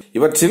 உருளைக்கிழங்கு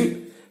இவற்றில்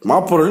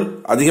மாப்பொருள்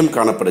அதிகம்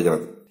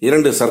காணப்படுகிறது.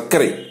 2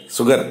 சர்க்கரை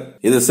சுகர்,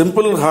 இது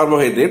சிம்பிள்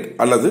கார்போஹைட்ரேட்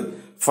அல்லது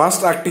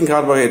ஃபாஸ்ட் ஆக்டிங்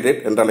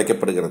கார்போஹைட்ரேட் என்று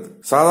அழைக்கப்படுகிறது.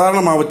 சாதாரண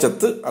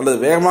மாவுச்சத்து அல்லது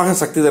வேகமாக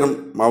சக்தி தரும்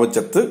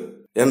மாவுச்சத்து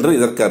என்று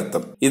இதற்கு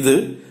அர்த்தம். இது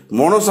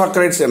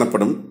மோனோசாக்கரைட்ஸ்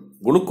எனப்படும்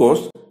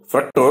குளுக்கோஸ்,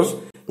 ஃப்ரக்டோஸ்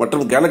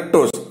மற்றும்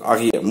கேலக்டோஸ்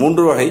ஆகிய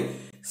 3 வகை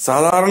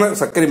சாதாரண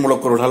சர்க்கரை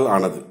மூலக்கூறுகள்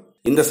ஆனது.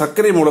 இந்த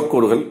சர்க்கரை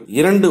மூலக்கூறுகள்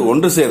 2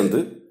 ஒன்று சேர்ந்து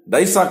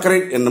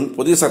டைசாக்கரைட் என்னும்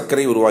புதிய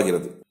சர்க்கரை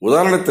உருவாகிறது.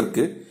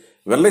 உதாரணத்திற்கு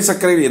வெள்ளை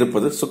சர்க்கரையில்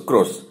இருப்பது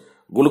சுக்ரோஸ்,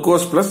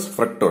 குளுக்கோஸ் பிளஸ்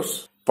ஃப்ரக்டோஸ்.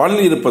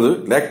 பாலில் இருப்பது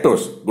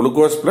லாக்டோஸ்,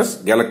 குளுக்கோஸ் பிளஸ்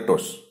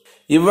கேலக்டோஸ்.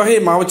 இவ்வகை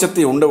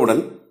மாவுச்சத்தை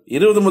உண்டவுடன்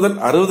 20 முதல்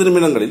 60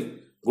 நிமிடங்களில்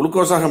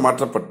குளுக்கோஸாக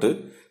மாற்றப்பட்டு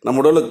நம்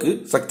உடலுக்கு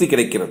சக்தி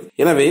கிடைக்கிறது.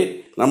 எனவே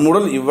நம்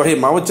உடல் இவ்வகை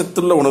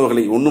மாவுச்சத்துள்ள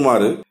உணவுகளை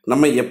உண்ணுமாறு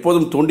நம்மை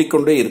எப்போதும்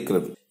தூண்டிக்கொண்டே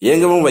இருக்கிறது,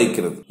 ஏங்கவும்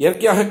வைக்கிறது.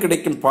 இயற்கையாக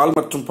கிடைக்கும் பால்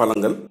மற்றும்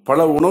பழங்கள்,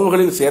 பல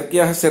உணவுகளில்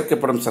செயற்கையாக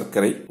சேர்க்கப்படும்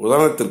சர்க்கரை,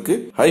 உதாரணத்திற்கு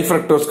ஹை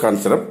ஃப்ரக்டோஸ்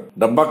கார்ன் சிரப்,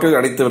 டப்பாக்களில்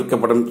அடைத்து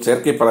விற்கப்படும்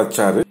செயற்கை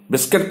பழச்சாறு,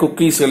 பிஸ்கட்,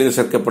 குக்கீஸ்களில்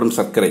சேர்க்கப்படும்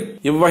சர்க்கரை,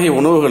 இவ்வகை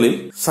உணவுகளில்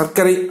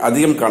சர்க்கரை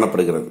அதிகம்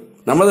காணப்படுகிறது.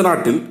 நமது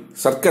நாட்டில்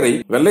சர்க்கரை,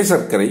 வெள்ளை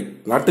சர்க்கரை,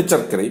 நாட்டு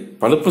சர்க்கரை,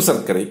 பழுப்பு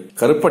சர்க்கரை,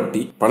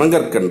 கருப்பட்டி,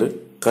 பனங்கற்கண்டு,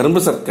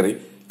 கரும்பு சர்க்கரை,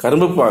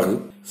 கரும்பு பாகு,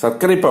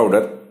 சர்க்கரை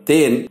பவுடர்,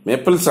 தேன்,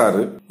 மேப்பிள்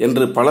சாறு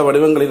என்று பல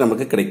வடிவங்களில்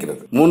நமக்கு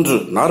கிடைக்கிறது. 3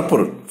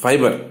 நார்ப்பொருள்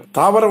ஃபைபர்.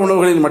 தாவர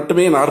உணவுகளில்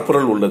மட்டுமே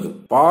நார்ப்பொருள் உள்ளது.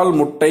 பால்,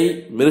 முட்டை,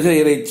 மிருக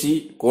இறைச்சி,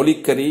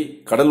 கோழிக்கறி,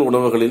 கடல்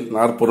உணவுகளில்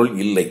நார்ப்பொருள்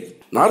இல்லை.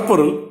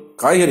 நார்ப்பொருள்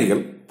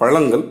காய்கறிகள்,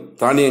 பழங்கள்,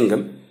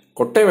 தானியங்கள்,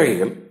 கொட்டை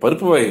வகைகள்,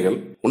 பருப்பு வகைகள்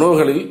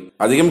உணவுகளில்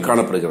அதிகம்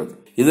காணப்படுகிறது.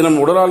 இது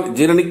நம் உடலால்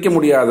ஜீரணிக்க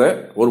முடியாத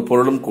ஒரு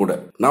பொருளும் கூட.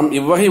 நாம்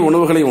இவ்வகை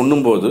உணவுகளை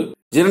உண்ணும் போது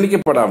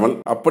ஜீரணிக்கப்படாமல்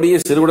அப்படியே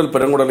சிறுகுடல்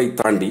பெருங்குடலை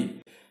தாண்டி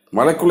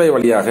மலக்குழாய்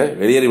வழியாக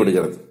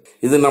வெளியேறிவிடுகிறது.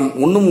 இது நம்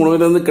உண்ணும்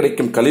உணவிலிருந்து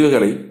கிடைக்கும்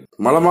கழிவுகளை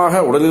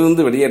மலமாக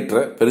உடலிலிருந்து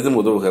வெளியேற்ற பெரிதும்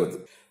உதவுகிறது.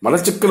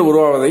 மலச்சிக்கல்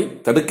உருவாவதை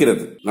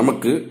தடுக்கிறது.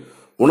 நமக்கு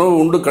உணவு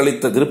உண்டு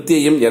கழித்த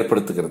திருப்தியையும்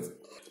ஏற்படுத்துகிறது.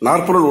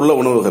 நார்ப்பொருள் உள்ள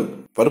உணவுகள்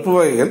பருப்பு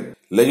வகைகள்,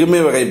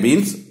 லெகுமே வகை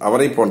பீன்ஸ்,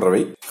 அவரை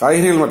போன்றவை,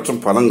 காய்கறிகள்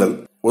மற்றும் பழங்கள்,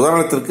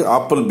 உதாரணத்திற்கு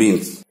ஆப்பிள்,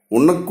 பீன்ஸ்,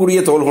 உண்ணக்கூடிய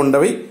தோல்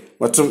கொண்டவை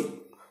மற்றும்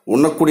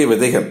உண்ணக்கூடிய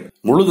விதைகள்,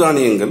 முழு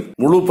தானியங்கள்,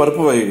 முழு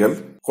பருப்பு வகைகள்,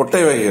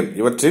 கொட்டை வகைகள்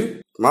இவற்றில்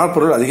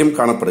நார்ப்பொருள் அதிகம்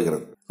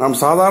காணப்படுகிறது. நாம்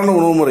சாதாரண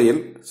உணவு முறையில்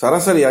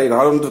சராசரியாய்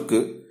நாளொன்றுக்கு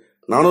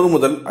 400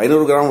 முதல்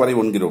 500 கிராம் வரை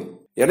உண்கிறோம்.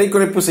 எடை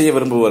குறைப்பு செய்ய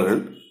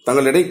விரும்புபவர்கள்,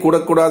 தங்கள் எடை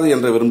கூடக்கூடாது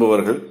என்று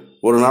விரும்புபவர்கள்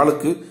ஒரு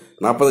நாளுக்கு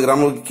 40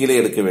 கிராமுக்கு கீழே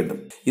எடுக்க வேண்டும்.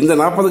 இந்த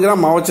 40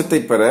 கிராம் மாவுச்சத்தை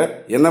பெற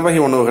என்ன வகை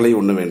உணவுகளை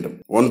உண்ண வேண்டும்?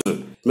 1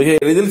 மிக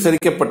எளிதில்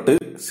செரிக்கப்பட்டு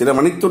சில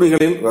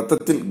மணித்துளிகளில்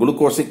ரத்தத்தில்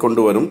குளுக்கோஸை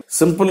கொண்டு வரும்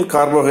சிம்பிள்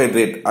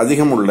கார்போஹைட்ரேட்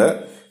அதிகம் உள்ள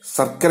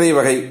சர்க்கரை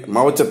வகை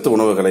மாவுச்சத்து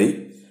உணவுகளை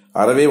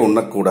அறவே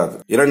உண்ணக்கூடாது.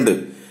 2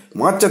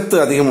 மாச்சத்து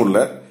அதிகம் உள்ள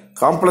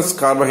காம்ப்ளெக்ஸ்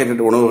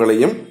கார்போஹைட்ரேட்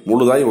உணவுகளையும்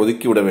முழுதாய்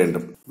ஒதுக்கிவிட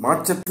வேண்டும்.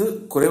 மாச்சத்து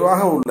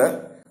குறைவாக உள்ள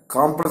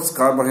காம்ப்ளெக்ஸ்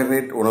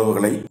கார்போஹைட்ரேட்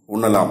உணவுகளை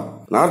உண்ணலாம்.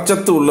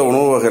 நார்ச்சத்து உள்ள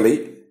உணவுகளை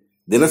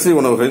தினசரி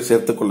உணவுகளில்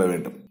சேர்த்துக் கொள்ள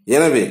வேண்டும்.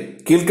 எனவே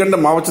கீழ்கண்ட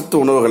மாவுச்சத்து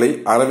உணவுகளை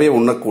அறவே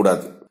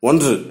உண்ணக்கூடாது.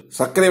 1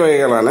 சர்க்கரை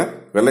வகைகளான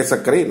வெள்ளை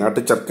சர்க்கரை,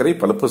 நாட்டு சர்க்கரை,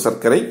 பழுப்பு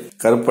சர்க்கரை,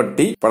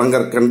 கருப்பட்டி,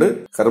 பனங்கற்கண்டு,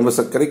 கரும்பு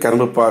சர்க்கரை,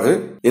 கரும்பு பாகு,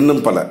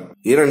 இன்னும் பல.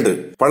 2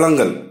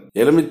 பழங்கள்,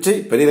 எலுமிச்சை,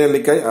 பெரிய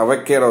நெல்லிக்காய்,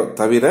 அவகேடோ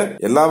தவிர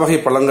எல்லா வகை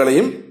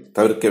பழங்களையும்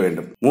தவிர்க்க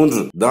வேண்டும்.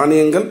 3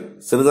 தானியங்கள்,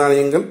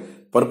 சிறுதானியங்கள்,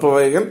 பருப்பு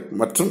வகைகள்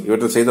மற்றும்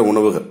இவற்றில் செய்த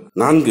உணவுகள்.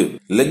 4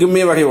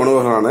 லெகுமே வகை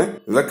உணவுகளான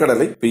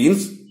நிலக்கடலை,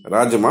 பீன்ஸ்,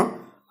 ராஜ்மா,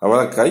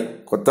 அவரைக்காய்,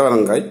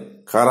 கொத்தவரங்காய்,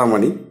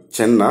 காராமணி,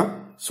 சென்னா,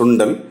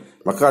 சுண்டல்,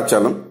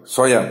 மக்காச்சோளம்,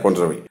 சோயா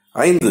போன்றவை.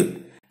 5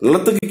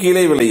 நிலத்துக்கு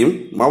கீழே விளையும்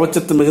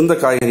மாவுச்சத்து மிகுந்த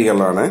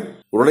காய்கறிகளான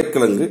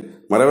உருளைக்கிழங்கு,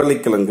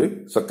 மரவள்ளிக்கிழங்கு,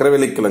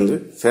 சக்கரவள்ளிக்கிழங்கு,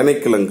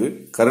 சேனைக்கிழங்கு,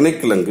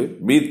 கருணைக்கிழங்கு,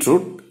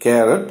 பீட்ரூட்,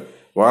 கேரட்,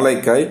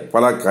 வாழைக்காய்,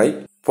 பலாக்காய்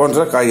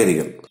போன்ற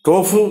காய்கறிகள்.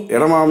 டோஃபு,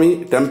 எடமாமி,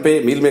 டெம்பே,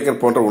 மீல்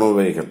மேக்கர் போன்ற உணவு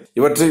வகைகள்.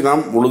 இவற்றை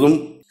நாம் முழுதும்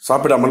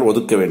சாப்பிடாமல்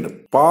ஒதுக்க வேண்டும்.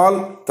 பால்,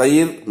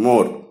 தயிர்,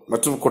 மோர்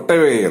மற்றும் கொட்டை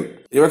வகைகள்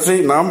இவற்றை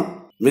நாம்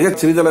மிக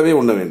சிறிதளவே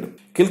உண்ண வேண்டும்.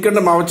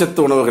 கீழ்கண்ட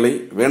மாவுச்சத்து உணவுகளை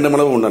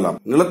வேண்டுமளவு உண்ணலாம்.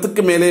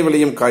 நிலத்துக்கு மேலே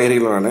விளையும்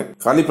காய்கறிகளான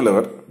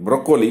காலிஃபிளவர்,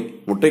 புரோக்கோலி,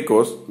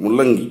 முட்டைக்கோஸ்,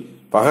 முள்ளங்கி,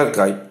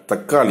 பாகற்காய்,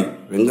 தக்காளி,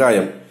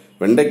 வெங்காயம்,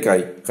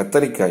 வெண்டைக்காய்,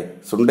 கத்தரிக்காய்,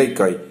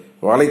 சுண்டைக்காய்,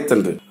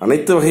 வாழைத்தண்டு,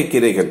 அனைத்து வகை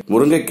கீரைகள்,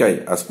 முருங்கைக்காய்,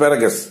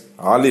 அஸ்பாரகஸ்,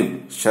 ஆலிவ்,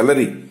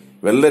 ஷெலரி,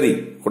 வெள்ளரி,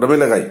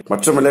 குடமிளகாய்,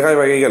 மற்ற மிளகாய்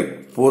வகைகள்,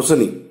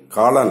 பூசணி,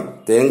 காளான்,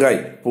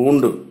 தேங்காய்,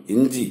 பூண்டு,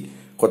 இஞ்சி,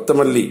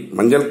 கொத்தமல்லி,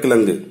 மஞ்சள்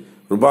கிழங்கு,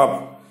 ருபாப்,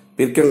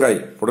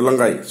 பீர்க்கங்காய்,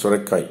 புடலங்காய்,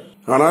 சுரைக்காய்.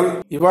 ஆனால்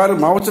இவ்வாறு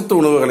மாவுச்சத்து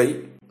உணவுகளை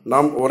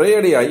நாம்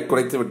ஒரேயடியாய்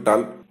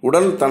குறைத்துவிட்டால்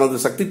உடல் தனது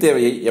சக்தி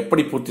தேவையை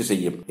எப்படி பூர்த்தி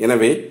செய்யும்?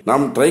 எனவே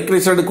நாம்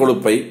ட்ரைகிளிசரைடு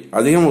கொழுப்பை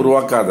அதிகம்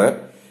உருவாக்காத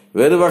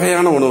வேறு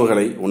வகையான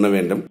உணவுகளை உண்ண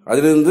வேண்டும்.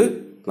 அதிலிருந்து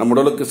நம்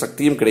உடலுக்கு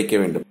சக்தியும் கிடைக்க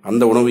வேண்டும்.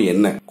 அந்த உணவு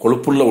என்ன?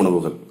 கொழுப்புள்ள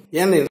உணவுகள்.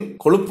 ஏனெனில்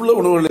கொழுப்புள்ள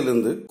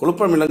உணவுகளிலிருந்து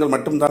கொழுப்பு அமிலங்கள்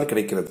மட்டும்தான்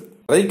கிடைக்கிறது.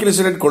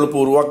 ட்ரைகிளிசரைடு கொழுப்பு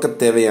உருவாக்க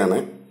தேவையான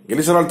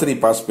கிளிசரால் 3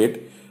 பாஸ்பேட்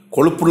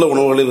கொழுப்புள்ள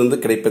உணவுகளிலிருந்து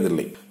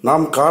கிடைப்பதில்லை.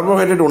 நாம்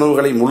கார்போஹைட்ரேட்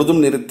உணவுகளை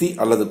முழுதும் நிறுத்தி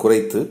அல்லது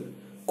குறைத்து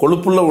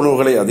கொழுப்புள்ள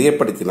உணவுகளை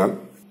அதிகப்படுத்தினால்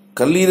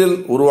கல்லீரல்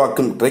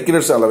உருவாக்கும்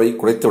ட்ரைகிளிசரைடு அளவை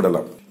குறைத்து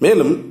விடலாம்.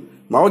 மேலும்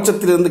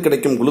மாவுச்சத்திலிருந்து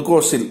கிடைக்கும்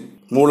குளுக்கோஸில்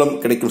மூலம்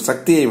கிடைக்கும்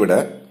சக்தியை விட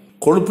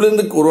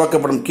கொழுப்பிலிருந்து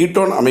உருவாக்கப்படும்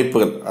கீட்டோன்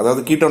அமைப்புகள்,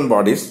 அதாவது கீட்டோன்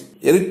பாடிஸ்,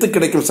 எரித்து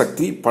கிடைக்கும்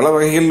சக்தி பல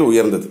வகைகளில்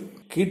உயர்ந்தது.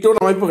 கீட்டோன்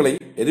அமைப்புகளை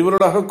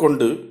எரிபொருளாக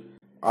கொண்டு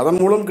அதன்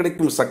மூலம்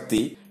கிடைக்கும் சக்தி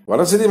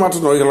வளர்சிதை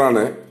மாற்ற நோய்களான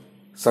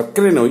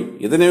சர்க்கரை நோய்,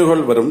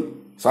 இதயநோய்கள் வரும்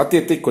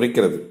சாத்தியத்தை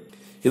குறைக்கிறது.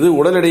 இது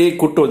உடல் எடையை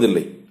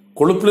கூட்டுவதில்லை.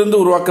 கொழுப்பிலிருந்து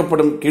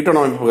உருவாக்கப்படும் கீட்டோன்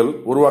அமைப்புகள்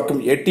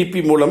உருவாக்கும் ஏடிபி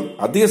மூலம்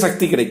அதிக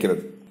சக்தி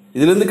கிடைக்கிறது.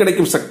 இதிலிருந்து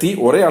கிடைக்கும் சக்தி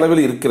ஒரே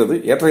அளவில் இருக்கிறது,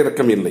 ஏற்ற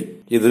இறக்கம் இல்லை.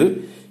 இது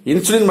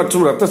இன்சுலின்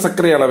மற்றும் இரத்த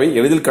சர்க்கரை அளவை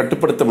எளிதில்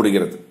கட்டுப்படுத்த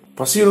முடிகிறது.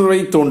 பசியுணர்வை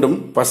தூண்டும்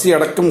பசி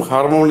அடக்கும்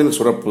ஹார்மோனின்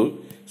சுரப்பு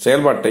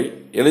செயல்பாட்டை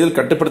எளிதில்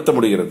கட்டுப்படுத்த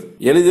முடிகிறது.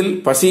 எளிதில்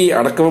பசியை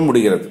அடக்கவும்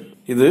முடிகிறது.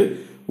 இது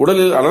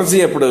உடலில் அலர்ஜி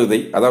ஏற்படுவதை,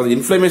 அதாவது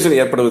இன்ஃபிளமேஷன்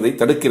ஏற்படுவதை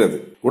தடுக்கிறது.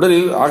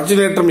 உடலில்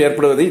ஆக்சிஜனேற்றம்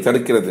ஏற்படுவதை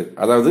தடுக்கிறது,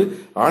 அதாவது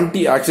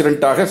ஆன்டி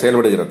ஆக்சிடென்டாக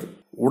செயல்படுகிறது.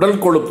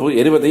 உடல் கொழுப்பு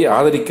எரிவதை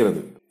ஆதரிக்கிறது.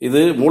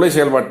 இது மூளை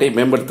செயல்பாட்டை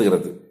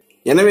மேம்படுத்துகிறது.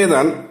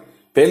 எனவேதான்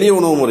பேலியோ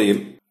உணவு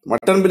முறையில்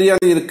மட்டன்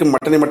பிரியாணி இருக்கும்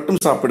மட்டனை மட்டும்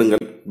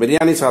சாப்பிடுங்கள்,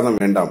 பிரியாணி சாதம்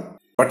வேண்டாம்.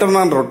 பட்டர்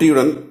நான்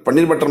ரொட்டியுடன்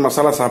பன்னீர் பட்டர்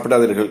மசாலா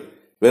சாப்பிடாதீர்கள்,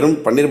 வெறும்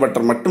பன்னீர்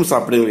பட்டர் மட்டும்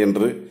சாப்பிடுங்கள்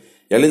என்று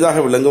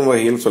எளிதாக விளங்கும்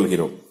வகையில்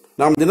சொல்கிறோம்.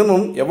 நாம்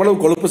தினமும் எவ்வளவு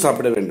கொழுப்பு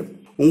சாப்பிட வேண்டும்?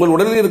 உங்கள்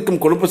உடலில்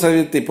இருக்கும் கொழுப்பு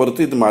சதவீதத்தை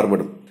பொறுத்து இது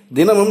மாறுபடும்.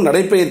 தினமும்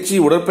நடைப்பயிற்சி,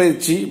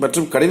 உடற்பயிற்சி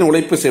மற்றும் கடின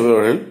உழைப்பு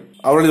செய்பவர்கள்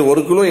அவர்களின்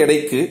 1 கிலோ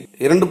எடைக்கு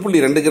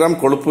 2.2 கிராம்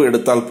கொழுப்பு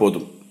எடுத்தால்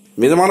போதும்.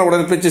 மிதமான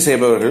உடற்பயிற்சி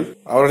செய்பவர்கள்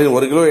அவர்களின்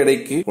 1 கிலோ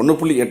எடைக்கு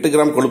 1.8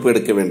 கிராம் கொழுப்பு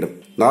எடுக்க வேண்டும்.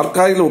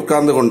 நாற்காலியில்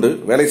உட்கார்ந்து கொண்டு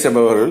வேலை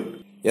செய்பவர்கள்,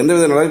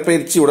 எந்தவித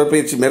நடைப்பயிற்சி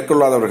உடற்பயிற்சி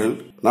மேற்கொள்ளாதவர்கள்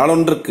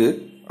நாளொன்றுக்கு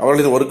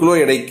அவர்களின் 1 கிலோ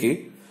எடைக்கு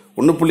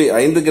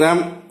 1.5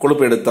 கிராம்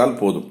கொழுப்பு எடுத்தால்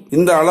போதும்.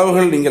 இந்த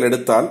அளவுகள் நீங்கள்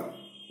எடுத்தால்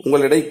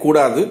உங்கள் எடை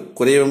கூடாது,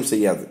 குறையவும்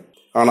செய்யாது.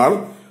 ஆனால்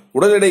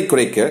உடல் எடை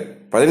குறைக்க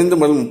 15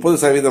 முதல்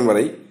 30%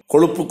 வரை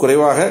கொழுப்பு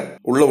குறைவாக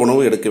உள்ள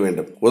உணவு எடுக்க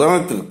வேண்டும்.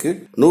 உதாரணத்திற்கு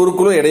 100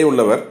 கிலோ எடை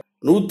உள்ளவர்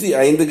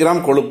 105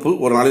 கிராம் கொழுப்பு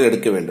ஒரு நாளில்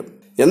எடுக்க வேண்டும்.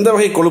 எந்த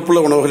வகை கொழுப்புள்ள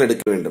உணவுகள்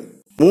எடுக்க வேண்டும்?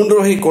 3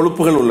 வகை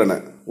கொழுப்புகள் உள்ளன.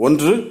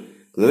 1.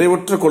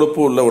 நிறைவுற்ற கொழுப்பு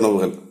உள்ள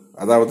உணவுகள்,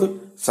 அதாவது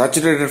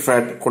சாச்சுரேட்டட்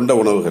ஃபேட் கொண்ட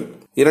உணவுகள்.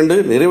 2.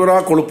 நிறைவுறா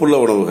கொழுப்புள்ள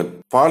உணவுகள்,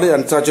 poly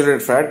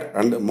unsaturated fat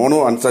and mono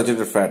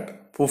unsaturated fat,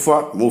 புஃபா,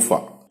 மூஃபா.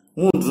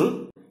 3.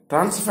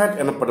 Trans fat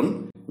எனப்படும்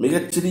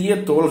மிகச்சிறிய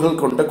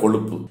தோல்கள் கொண்ட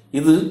கொழுப்பு.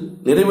 இது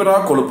நிறைவுறா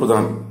கொழுப்பு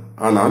தான்,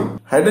 ஆனால்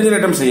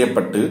ஹைட்ரஜனேற்றம்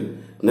செய்யப்பட்டு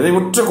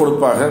நிறைவுற்ற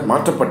கொழுப்பாக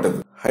மாற்றப்பட்டது.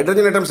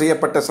 ஹைட்ரஜனேற்றம்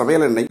செய்யப்பட்ட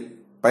சமையல் எண்ணெய்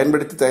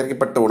பயன்படுத்தி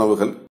தயாரிக்கப்பட்ட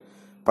உணவுகள்,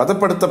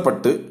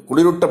 பதப்படுத்தப்பட்டு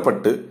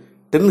குளிரூட்டப்பட்டு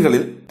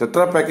டின்களில்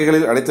டெட்ரா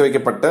பேக்குகளில் அடைத்து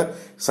வைக்கப்பட்ட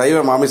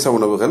சைவ மாமிச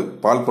உணவுகள்,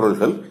 பால்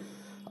பொருள்கள்,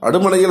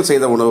 அடுமனையில்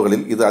செய்த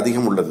உணவுகளில் இது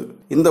அதிகம் உள்ளது.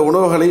 இந்த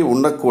உணவுகளை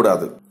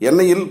உண்ணக்கூடாது.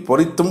 எண்ணெயில்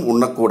பொரித்தும்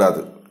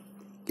உண்ணக்கூடாது.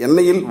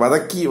 எண்ணெயில்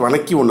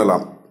வதக்கி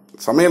உண்ணலாம்.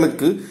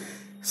 சமையலுக்கு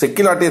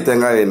செக்கிலாட்டிய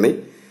தேங்காய் எண்ணெய்,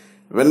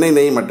 வெண்ணெய்,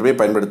 நெய் மட்டுமே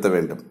பயன்படுத்த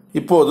வேண்டும்.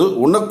 இப்போது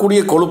உண்ணக்கூடிய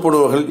கொழுப்பு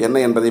உணவுகள் என்ன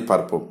என்பதை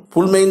பார்ப்போம்.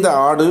 புல்மேய்ந்த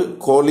ஆடு,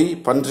 கோழி,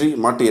 பன்றி,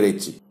 மாட்டு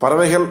இறைச்சி,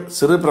 பறவைகள்,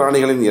 சிறு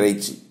பிராணிகளின்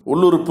இறைச்சி,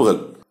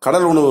 உள்ளுறுப்புகள்,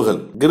 கடல் உணவுகள்,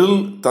 கிரில்,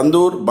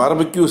 தந்தூர்,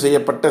 பார்பெக்யூ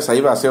செய்யப்பட்ட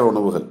சைவ அசைவ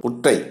உணவுகள்,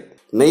 முட்டை,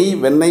 நெய்,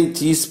 வெண்ணெய்,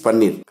 சீஸ்,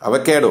 பன்னீர்,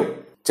 அவகேடோ,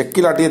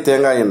 செக்கிலாட்டிய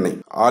தேங்காய்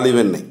எண்ணெய்,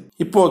 ஆலிவ் எண்ணெய்.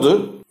 இப்போது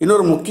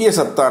இன்னொரு முக்கிய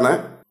சத்தான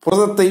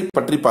புரதத்தை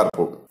பற்றி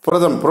பார்ப்போம்.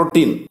 புரதம்,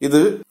 புரோட்டீன். இது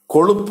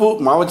கொழுப்பு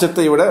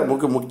மாவுச்சத்தை விட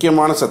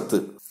முக்கியமான சத்து.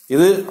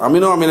 இது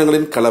அமினோ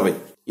அமிலங்களின் கலவை.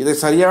 இதை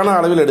சரியான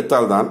அளவில்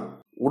எடுத்தால்தான்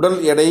உடல்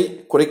எடை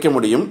குறைக்க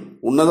முடியும்,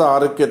 உன்னத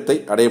ஆரோக்கியத்தை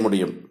அடைய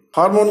முடியும்.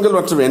 ஹார்மோன்கள்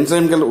மற்றும்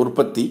என்சைம்கள்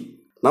உற்பத்தி,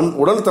 நம்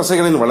உடல்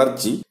தசைகளின்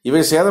வளர்ச்சி,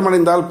 இவை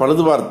சேதமடைந்தால்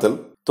பழுதுபார்த்தல்,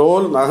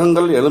 தோல்,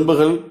 நகங்கள்,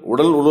 எலும்புகள்,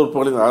 உடல்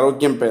உறுப்புகளின்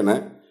ஆரோக்கியம் பேண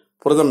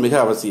புரதம் மிக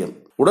அவசியம்.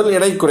 உடல்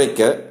எடை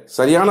குறைக்க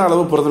சரியான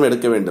அளவு புரதம்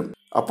எடுக்க வேண்டும்.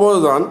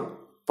 அப்போதுதான்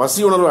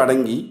பசி உணர்வு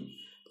அடங்கி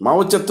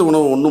மாவுச்சத்து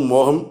உணவு உண்ணும்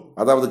மோகம்,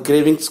 அதாவது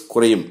கிரேவிங்ஸ்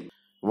குறையும்.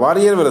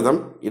 வாரியர் விரதம்,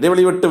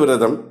 இடைவெளி விட்டு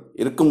விரதம்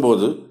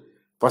இருக்கும்போது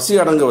பசி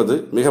அடங்குவது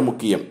மிக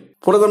முக்கியம்.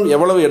 புரதம்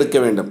எவ்வளவு எடுக்க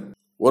வேண்டும்?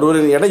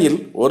 ஒருவரின் எடையில்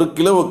 1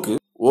 கிலோவுக்கு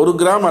 1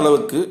 கிராம்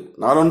அளவுக்கு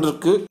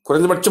நாளொன்றுக்கு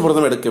குறைந்தபட்ச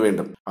புரதம் எடுக்க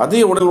வேண்டும்.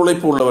 அதிக உடல்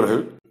உழைப்பு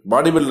உள்ளவர்கள்,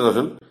 பாடி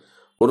பில்டர்கள்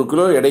 1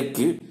 கிலோ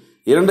எடைக்கு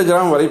 2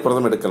 கிராம் வரை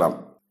புரதம் எடுக்கலாம்.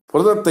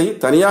 புரதத்தை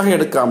தனியாக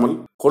எடுக்காமல்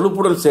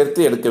கொழுப்புடன் சேர்த்து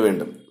எடுக்க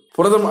வேண்டும்.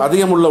 புரதம்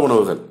அதிகமுள்ள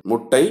உணவுகள்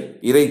முட்டை,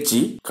 இறைச்சி,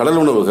 கடல்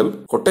உணவுகள்,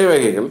 கொட்டை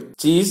வகைகள்,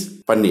 சீஸ்,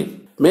 பன்னீர்.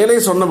 மேலே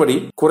சொன்னபடி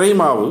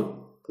குறைமாவு,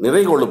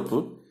 நிறை கொழுப்பு,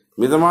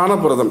 மிதமான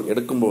புரதம்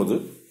எடுக்கும்போது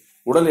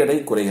உடல் எடை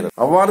குறைகிறது.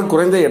 அவ்வாறு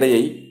குறைந்த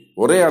எடையை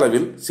ஒரே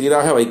அளவில்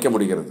சீராக வைக்க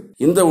முடிகிறது.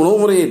 இந்த உணவு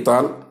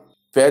முறையைத்தான்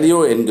பேலியோ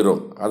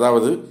என்கிறோம்,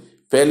 அதாவது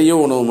பேலியோ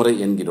உணவு முறை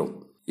என்கிறோம்.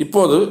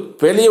 இப்போது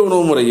பேலியோ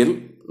உணவு முறையில்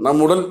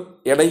நம் உடல்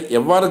எடை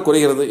எவ்வாறு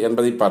குறைகிறது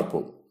என்பதை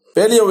பார்ப்போம்.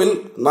 பேலியோவில்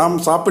நாம்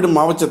சாப்பிடும்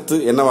மாவுச்சத்து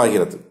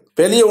என்னவாகிறது?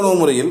 பேலியோ உணவு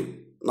முறையில்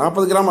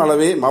 40 கிராம்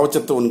அளவே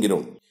மாவுச்சத்து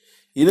உண்கிறோம்.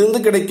 இதிலிருந்து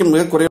கிடைக்கும்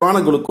மிக குறைவான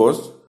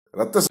குளுக்கோஸ்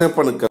இரத்த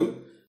சிவப்பணுக்கள்,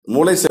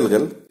 மூளை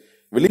செல்கள்,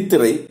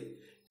 விழித்திரை,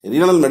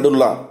 ரீனல்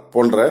மெடுல்லா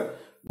போன்ற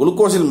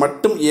குளுக்கோஸில்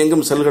மட்டும்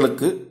இயங்கும்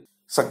செல்களுக்கு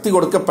சக்தி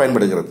கொடுக்க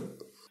பயன்படுகிறது.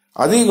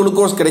 அதிக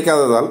குளுக்கோஸ்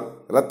கிடைக்காததால்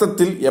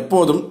இரத்தத்தில்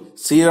எப்போதும்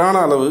சீரான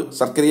அளவு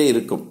சர்க்கரையே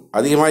இருக்கும்,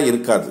 அதிகமாக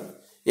இருக்காது.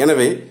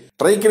 எனவே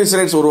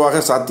ட்ரைகிளிசரைட்ஸ்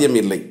உருவாக சாத்தியம்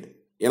இல்லை.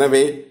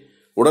 எனவே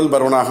உடல்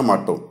பருமனாக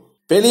மாட்டோம்.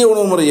 பேலியோ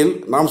உணவு முறையில்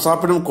நாம்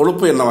சாப்பிடும்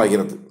கொழுப்பு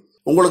என்னவாகிறது?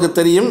 உங்களுக்கு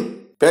தெரியும்,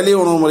 பேலியோ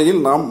உணவு முறையில்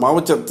நாம்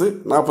மாவுச்சத்து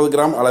 40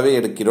 கிராம் அளவே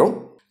எடுக்கிறோம்.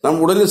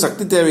 நம் உடலில்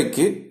சக்தி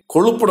தேவைக்கு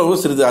கொழுப்புணவு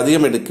சிறிது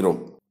அதிகம் எடுக்கிறோம்.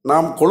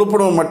 நாம்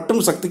கொழுப்புணவு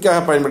மட்டும் சக்திக்காக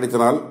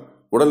பயன்படுத்தினால்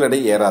உடல் எடை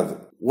ஏறாது.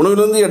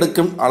 உணவிலிருந்து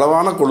எடுக்கும்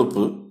அளவான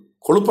கொழுப்பு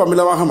கொழுப்பு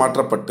அமிலமாக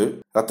மாற்றப்பட்டு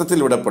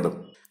இரத்தத்தில் விடப்படும்.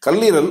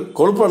 கல்லீரல்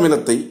கொழுப்பு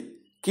அமிலத்தை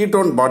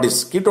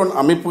கீட்டோன்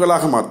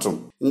அமைப்புகளாக மாற்றும்.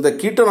 இந்த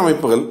கீட்டோன்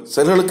அமைப்புகள்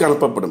செல்களுக்கு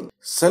அனுப்பப்படும்.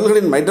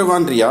 செல்களின்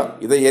மைட்டோகாண்ட்ரியா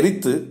இதை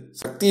எரித்து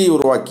சக்தியை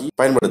உருவாக்கி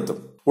பயன்படுத்தும்.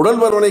 உடல்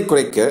பருமனை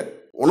குறைக்க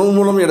உணவு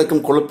மூலம்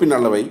எடுக்கும் கொழுப்பின்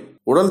அளவை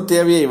உடல்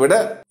தேவையை விட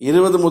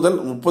 20 முதல்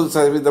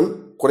 30%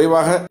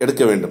 குறைவாக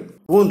எடுக்க வேண்டும்.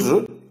 3.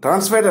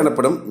 டிரான்ஸ்ஃபேட்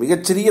எனப்படும்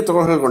மிகச்சிறிய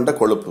துகள்கள் கொண்ட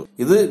கொழுப்பு.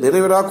 இது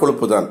நிறைவேறா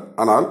கொழுப்பு தான்,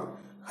 ஆனால்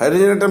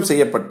ஹைட்ரஜனேற்றம்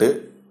செய்யப்பட்டு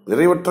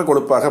நிறைவற்ற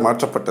கொழுப்பாக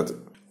மாற்றப்பட்டது.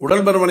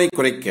 உடல் பருமனை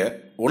குறைக்க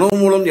உணவு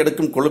மூலம்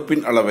எடுக்கும்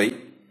கொழுப்பின் அளவை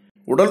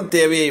உடல்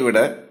தேவையை விட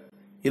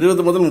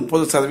 20 முதல்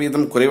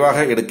 30% குறைவாக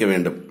எடுக்க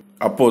வேண்டும்.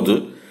 அப்போது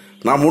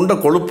நாம் உண்ட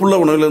கொழுப்புள்ள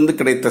உணவிலிருந்து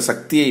கிடைத்த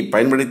சக்தியை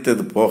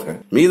பயன்படுத்தியது போக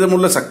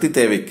மீதமுள்ள சக்தி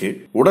தேவைக்கு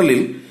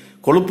உடலில்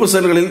கொழுப்பு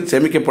செல்களில்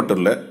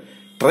சேமிக்கப்பட்டுள்ள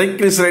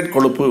ட்ரைகிளிசரைட்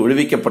கொழுப்பு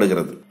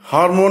விடுவிக்கப்படுகிறது.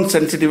 ஹார்மோன்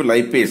சென்சிட்டிவ்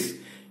லைபேஸ்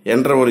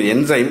என்ற ஒரு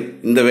என்சைம்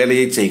இந்த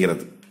வேலையை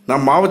செய்கிறது.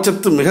 நாம்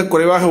மாவுச்சத்து மிக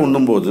குறைவாக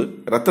உண்ணும்போது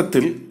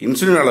இரத்தத்தில்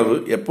இன்சுலின் அளவு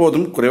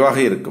எப்போதும் குறைவாக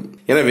இருக்கும்.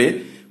 எனவே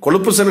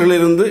கொழுப்பு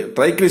செல்களிலிருந்து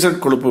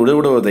ட்ரைகிளிசரைட் கொழுப்பு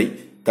விடுவிடுவதை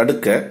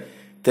தடுக்க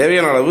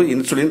தேவையான அளவு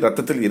இன்சுலின்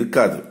இரத்தத்தில்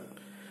இருக்காது.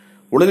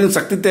 உடலின்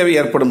சக்தி தேவை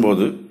ஏற்படும்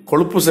போது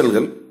கொழுப்பு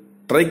செல்கள்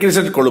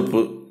ட்ரைகிளிசரைட் கொழுப்பு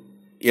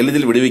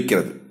எளிதில்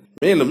விடுவிக்கிறது.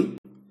 மேலும்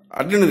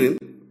அட்ரினலின்,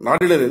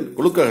 நாடினலின்,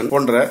 குளுக்ககன்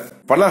போன்ற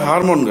பல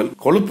ஹார்மோன்கள்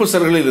கொழுப்பு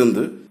செல்களில்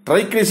இருந்து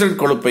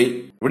ட்ரைகிளிசரைட் கொழுப்பை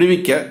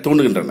விடுவிக்க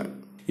தூண்டுகின்றன.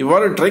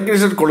 இவ்வாறு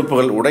ட்ரைகிளிசரைட்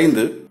கொழுப்புகள்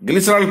உடைந்து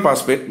கிளிசரால்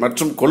பாஸ்பேட்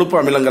மற்றும் கொழுப்பு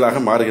அமிலங்களாக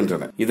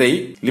மாறுகின்றன. இதை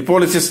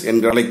லிபோலிசிஸ்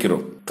என்று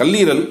அழைக்கிறோம்.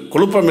 கல்லீரல்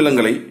கொழுப்பு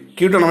அமிலங்களை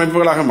கீட்டோன்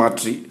அமைப்புகளாக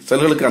மாற்றி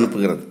செல்களுக்கு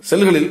அனுப்புகிறது.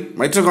 செல்களில்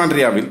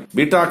மைட்டோகாண்ட்ரியாவில்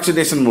பீட்டா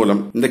ஆக்சிடேஷன்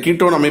மூலம் இந்த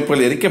கீட்டோன்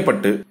அமைப்புகள்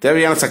எரிக்கப்பட்டு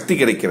தேவையான சக்தி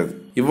கிடைக்கிறது.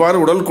 இவ்வாறு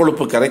உடல்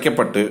கொழுப்பு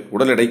கரைக்கப்பட்டு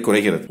உடல் எடை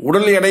குறைகிறது.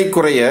 உடல் எடை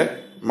குறைய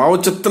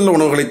மாவுச்சத்துள்ள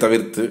உணவுகளை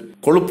தவிர்த்து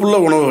கொழுப்புள்ள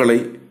உணவுகளை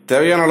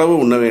தேவையான அளவு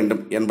உண்ண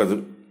வேண்டும் என்பது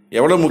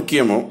எவ்வளவு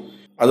முக்கியமோ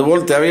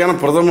அதுபோல் தேவையான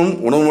புரதமும்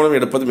உணவு மூலம்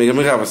எடுப்பது மிக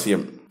மிக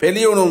அவசியம்.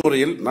 பேலியோ உணவு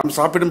முறையில் நாம்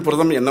சாப்பிடும்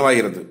புரதம்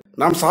என்னவாகிறது?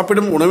 நாம்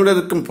சாப்பிடும் உணவில்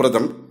இருக்கும்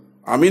புரதம்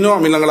அமினோ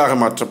அமிலங்களாக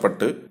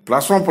மாற்றப்பட்டு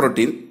பிளாஸ்மா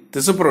புரோட்டீன்,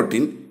 திசு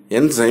புரோட்டீன்,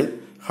 என்சைம்,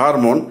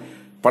 ஹார்மோன்,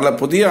 பல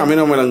புதிய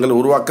அமினோ அமிலங்கள்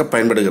உருவாக்க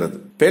பயன்படுகிறது.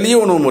 பேலியோ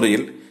உணவு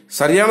முறையில்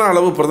சரியான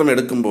அளவு புரதம்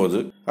எடுக்கும்போது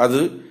அது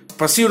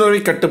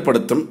பசியுணர்வை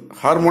கட்டுப்படுத்தும்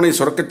ஹார்மோனை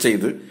சுரக்கச்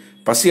செய்து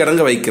பசி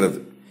அடங்க வைக்கிறது.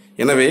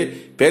 எனவே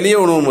பேலியோ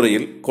உணவு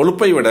முறையில்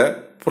கொழுப்பை விட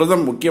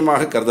புரதம்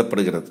முக்கியமாக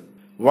கருதப்படுகிறது.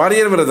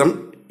 வாரியர் விரதம்,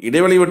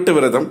 இடைவெளி விட்டு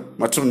விரதம்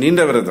மற்றும்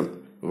நீண்ட விரதம்,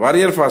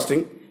 வாரியர்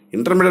ஃபாஸ்டிங்,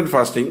 இன்டர்மீடியட்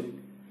ஃபாஸ்டிங்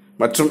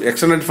மற்றும்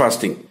எக்ஸ்டெண்டட்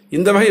ஃபாஸ்டிங்,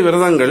 இந்த வகை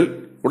விரதங்கள்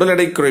உடல்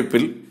எடை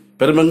குறைப்பில்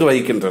பெரும்பங்கு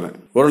வகிக்கின்றன.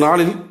 ஒரு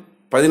நாளில்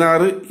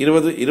 16,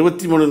 20,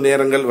 23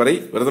 நேரங்கள் வரை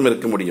விரதம்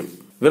இருக்க முடியும்.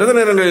 விரத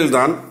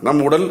நேரங்களில்தான்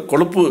நம் உடல்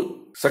கொழுப்பு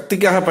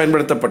சக்திக்காக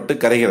பயன்படுத்தப்பட்டு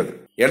கரைகிறது,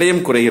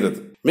 எடையும் குறைகிறது.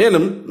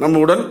 மேலும் நம்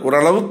உடல் ஒரு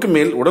அளவுக்கு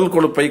மேல் உடல்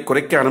கொழுப்பை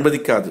குறைக்க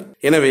அனுமதிக்காது.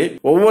 எனவே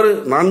ஒவ்வொரு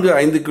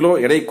 4-5 கிலோ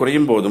எடை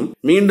குறையும் போதும்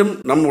மீண்டும்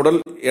நம் உடல்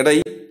எடை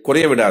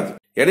குறைய விடாது,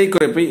 எடை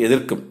குறைப்பை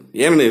எதிர்க்கும்.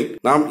 ஏனெனில்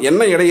நாம்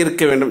என்ன எடை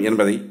இருக்க வேண்டும்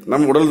என்பதை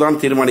நம் உடல் தான்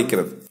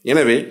தீர்மானிக்கிறது.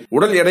 எனவே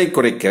உடல் எடை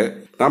குறைக்க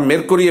நாம்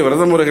மேற்கூறிய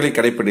விரத முறைகளை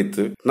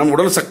கடைபிடித்து நம்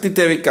உடல் சக்தி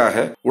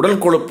தேவைக்காக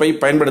உடல் கொழுப்பை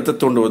பயன்படுத்த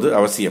தூண்டுவது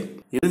அவசியம்.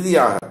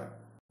 இறுதியாக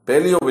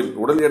பேலியோவில்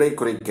உடல் எடை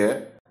குறைக்க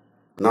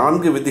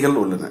 4 விதிகள்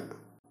உள்ளன.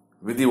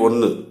 விதி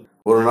 1,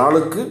 ஒரு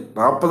நாளுக்கு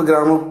 40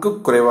 கிராமுக்கு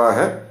குறைவாக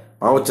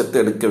மாவுச்சத்து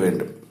எடுக்க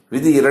வேண்டும்.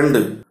 விதி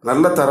 2,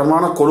 நல்ல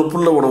தரமான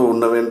கொழுப்புள்ள உணவு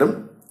உண்ண வேண்டும்.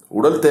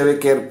 உடல்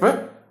தேவைக்கேற்ப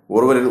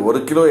ஒருவரின் 1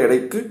 கிலோ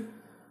எடைக்கு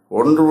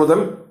 1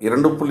 முதல்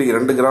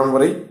 2.2 கிராம்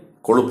வரை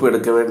கொழுப்பு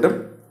எடுக்க வேண்டும்.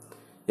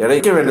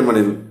 எடைக்க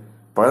வேண்டுமெனில்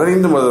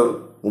 15 முதல்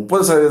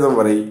 30%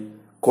 வரை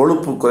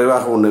கொழுப்பு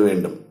குறைவாக உண்ண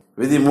வேண்டும்.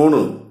 விதி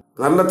 3,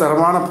 நல்ல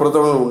தரமான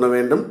புரதங்கள் உண்ண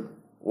வேண்டும்.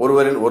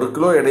 ஒருவரின் 1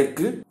 கிலோ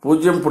எடைக்கு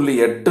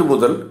 0.8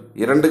 முதல்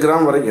 2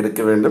 கிராம் வரை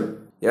எடுக்க வேண்டும்.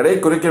 எடை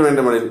குறைக்க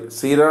வேண்டுமெனில்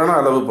சீரான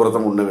அளவு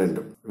புரதம் உண்ண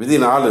வேண்டும். விதி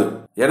 4.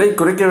 எடை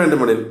குறைக்க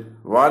வேண்டுமெனில்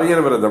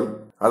வாரியர் விரதம்,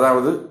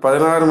 அதாவது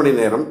 16 மணி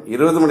நேரம்,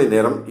 20 மணி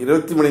நேரம்,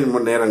 20 மணி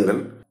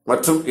நேரங்கள்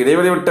மற்றும்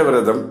இடைவெளி விட்ட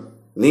விரதம்,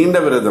 நீண்ட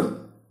விரதம்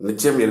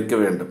நிச்சயம் இருக்க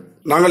வேண்டும்.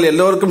 நாங்கள்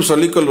எல்லோருக்கும்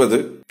சொல்லிக் கொள்வது,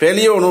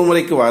 பேலியோ உணவு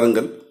முறைக்கு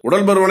வாருங்கள்.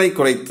 உடல் பருமனை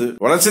குறைத்து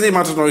வளர்சிதை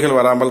மாற்ற நோய்கள்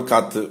வராமல்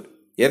காத்து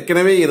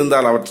ஏற்கனவே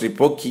இருந்தால் அவற்றை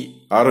போக்கி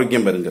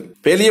ஆரோக்கியம் பெறுங்கள்.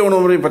 பேலியோ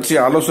உணவு முறை பற்றிய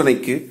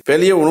ஆலோசனைக்கு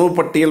பேலியோ உணவு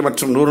பட்டியல்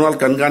மற்றும் 100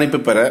 நாள் கண்காணிப்பு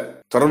பெற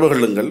தொடர்பு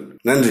கொள்ளுங்கள்.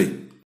 நன்றி.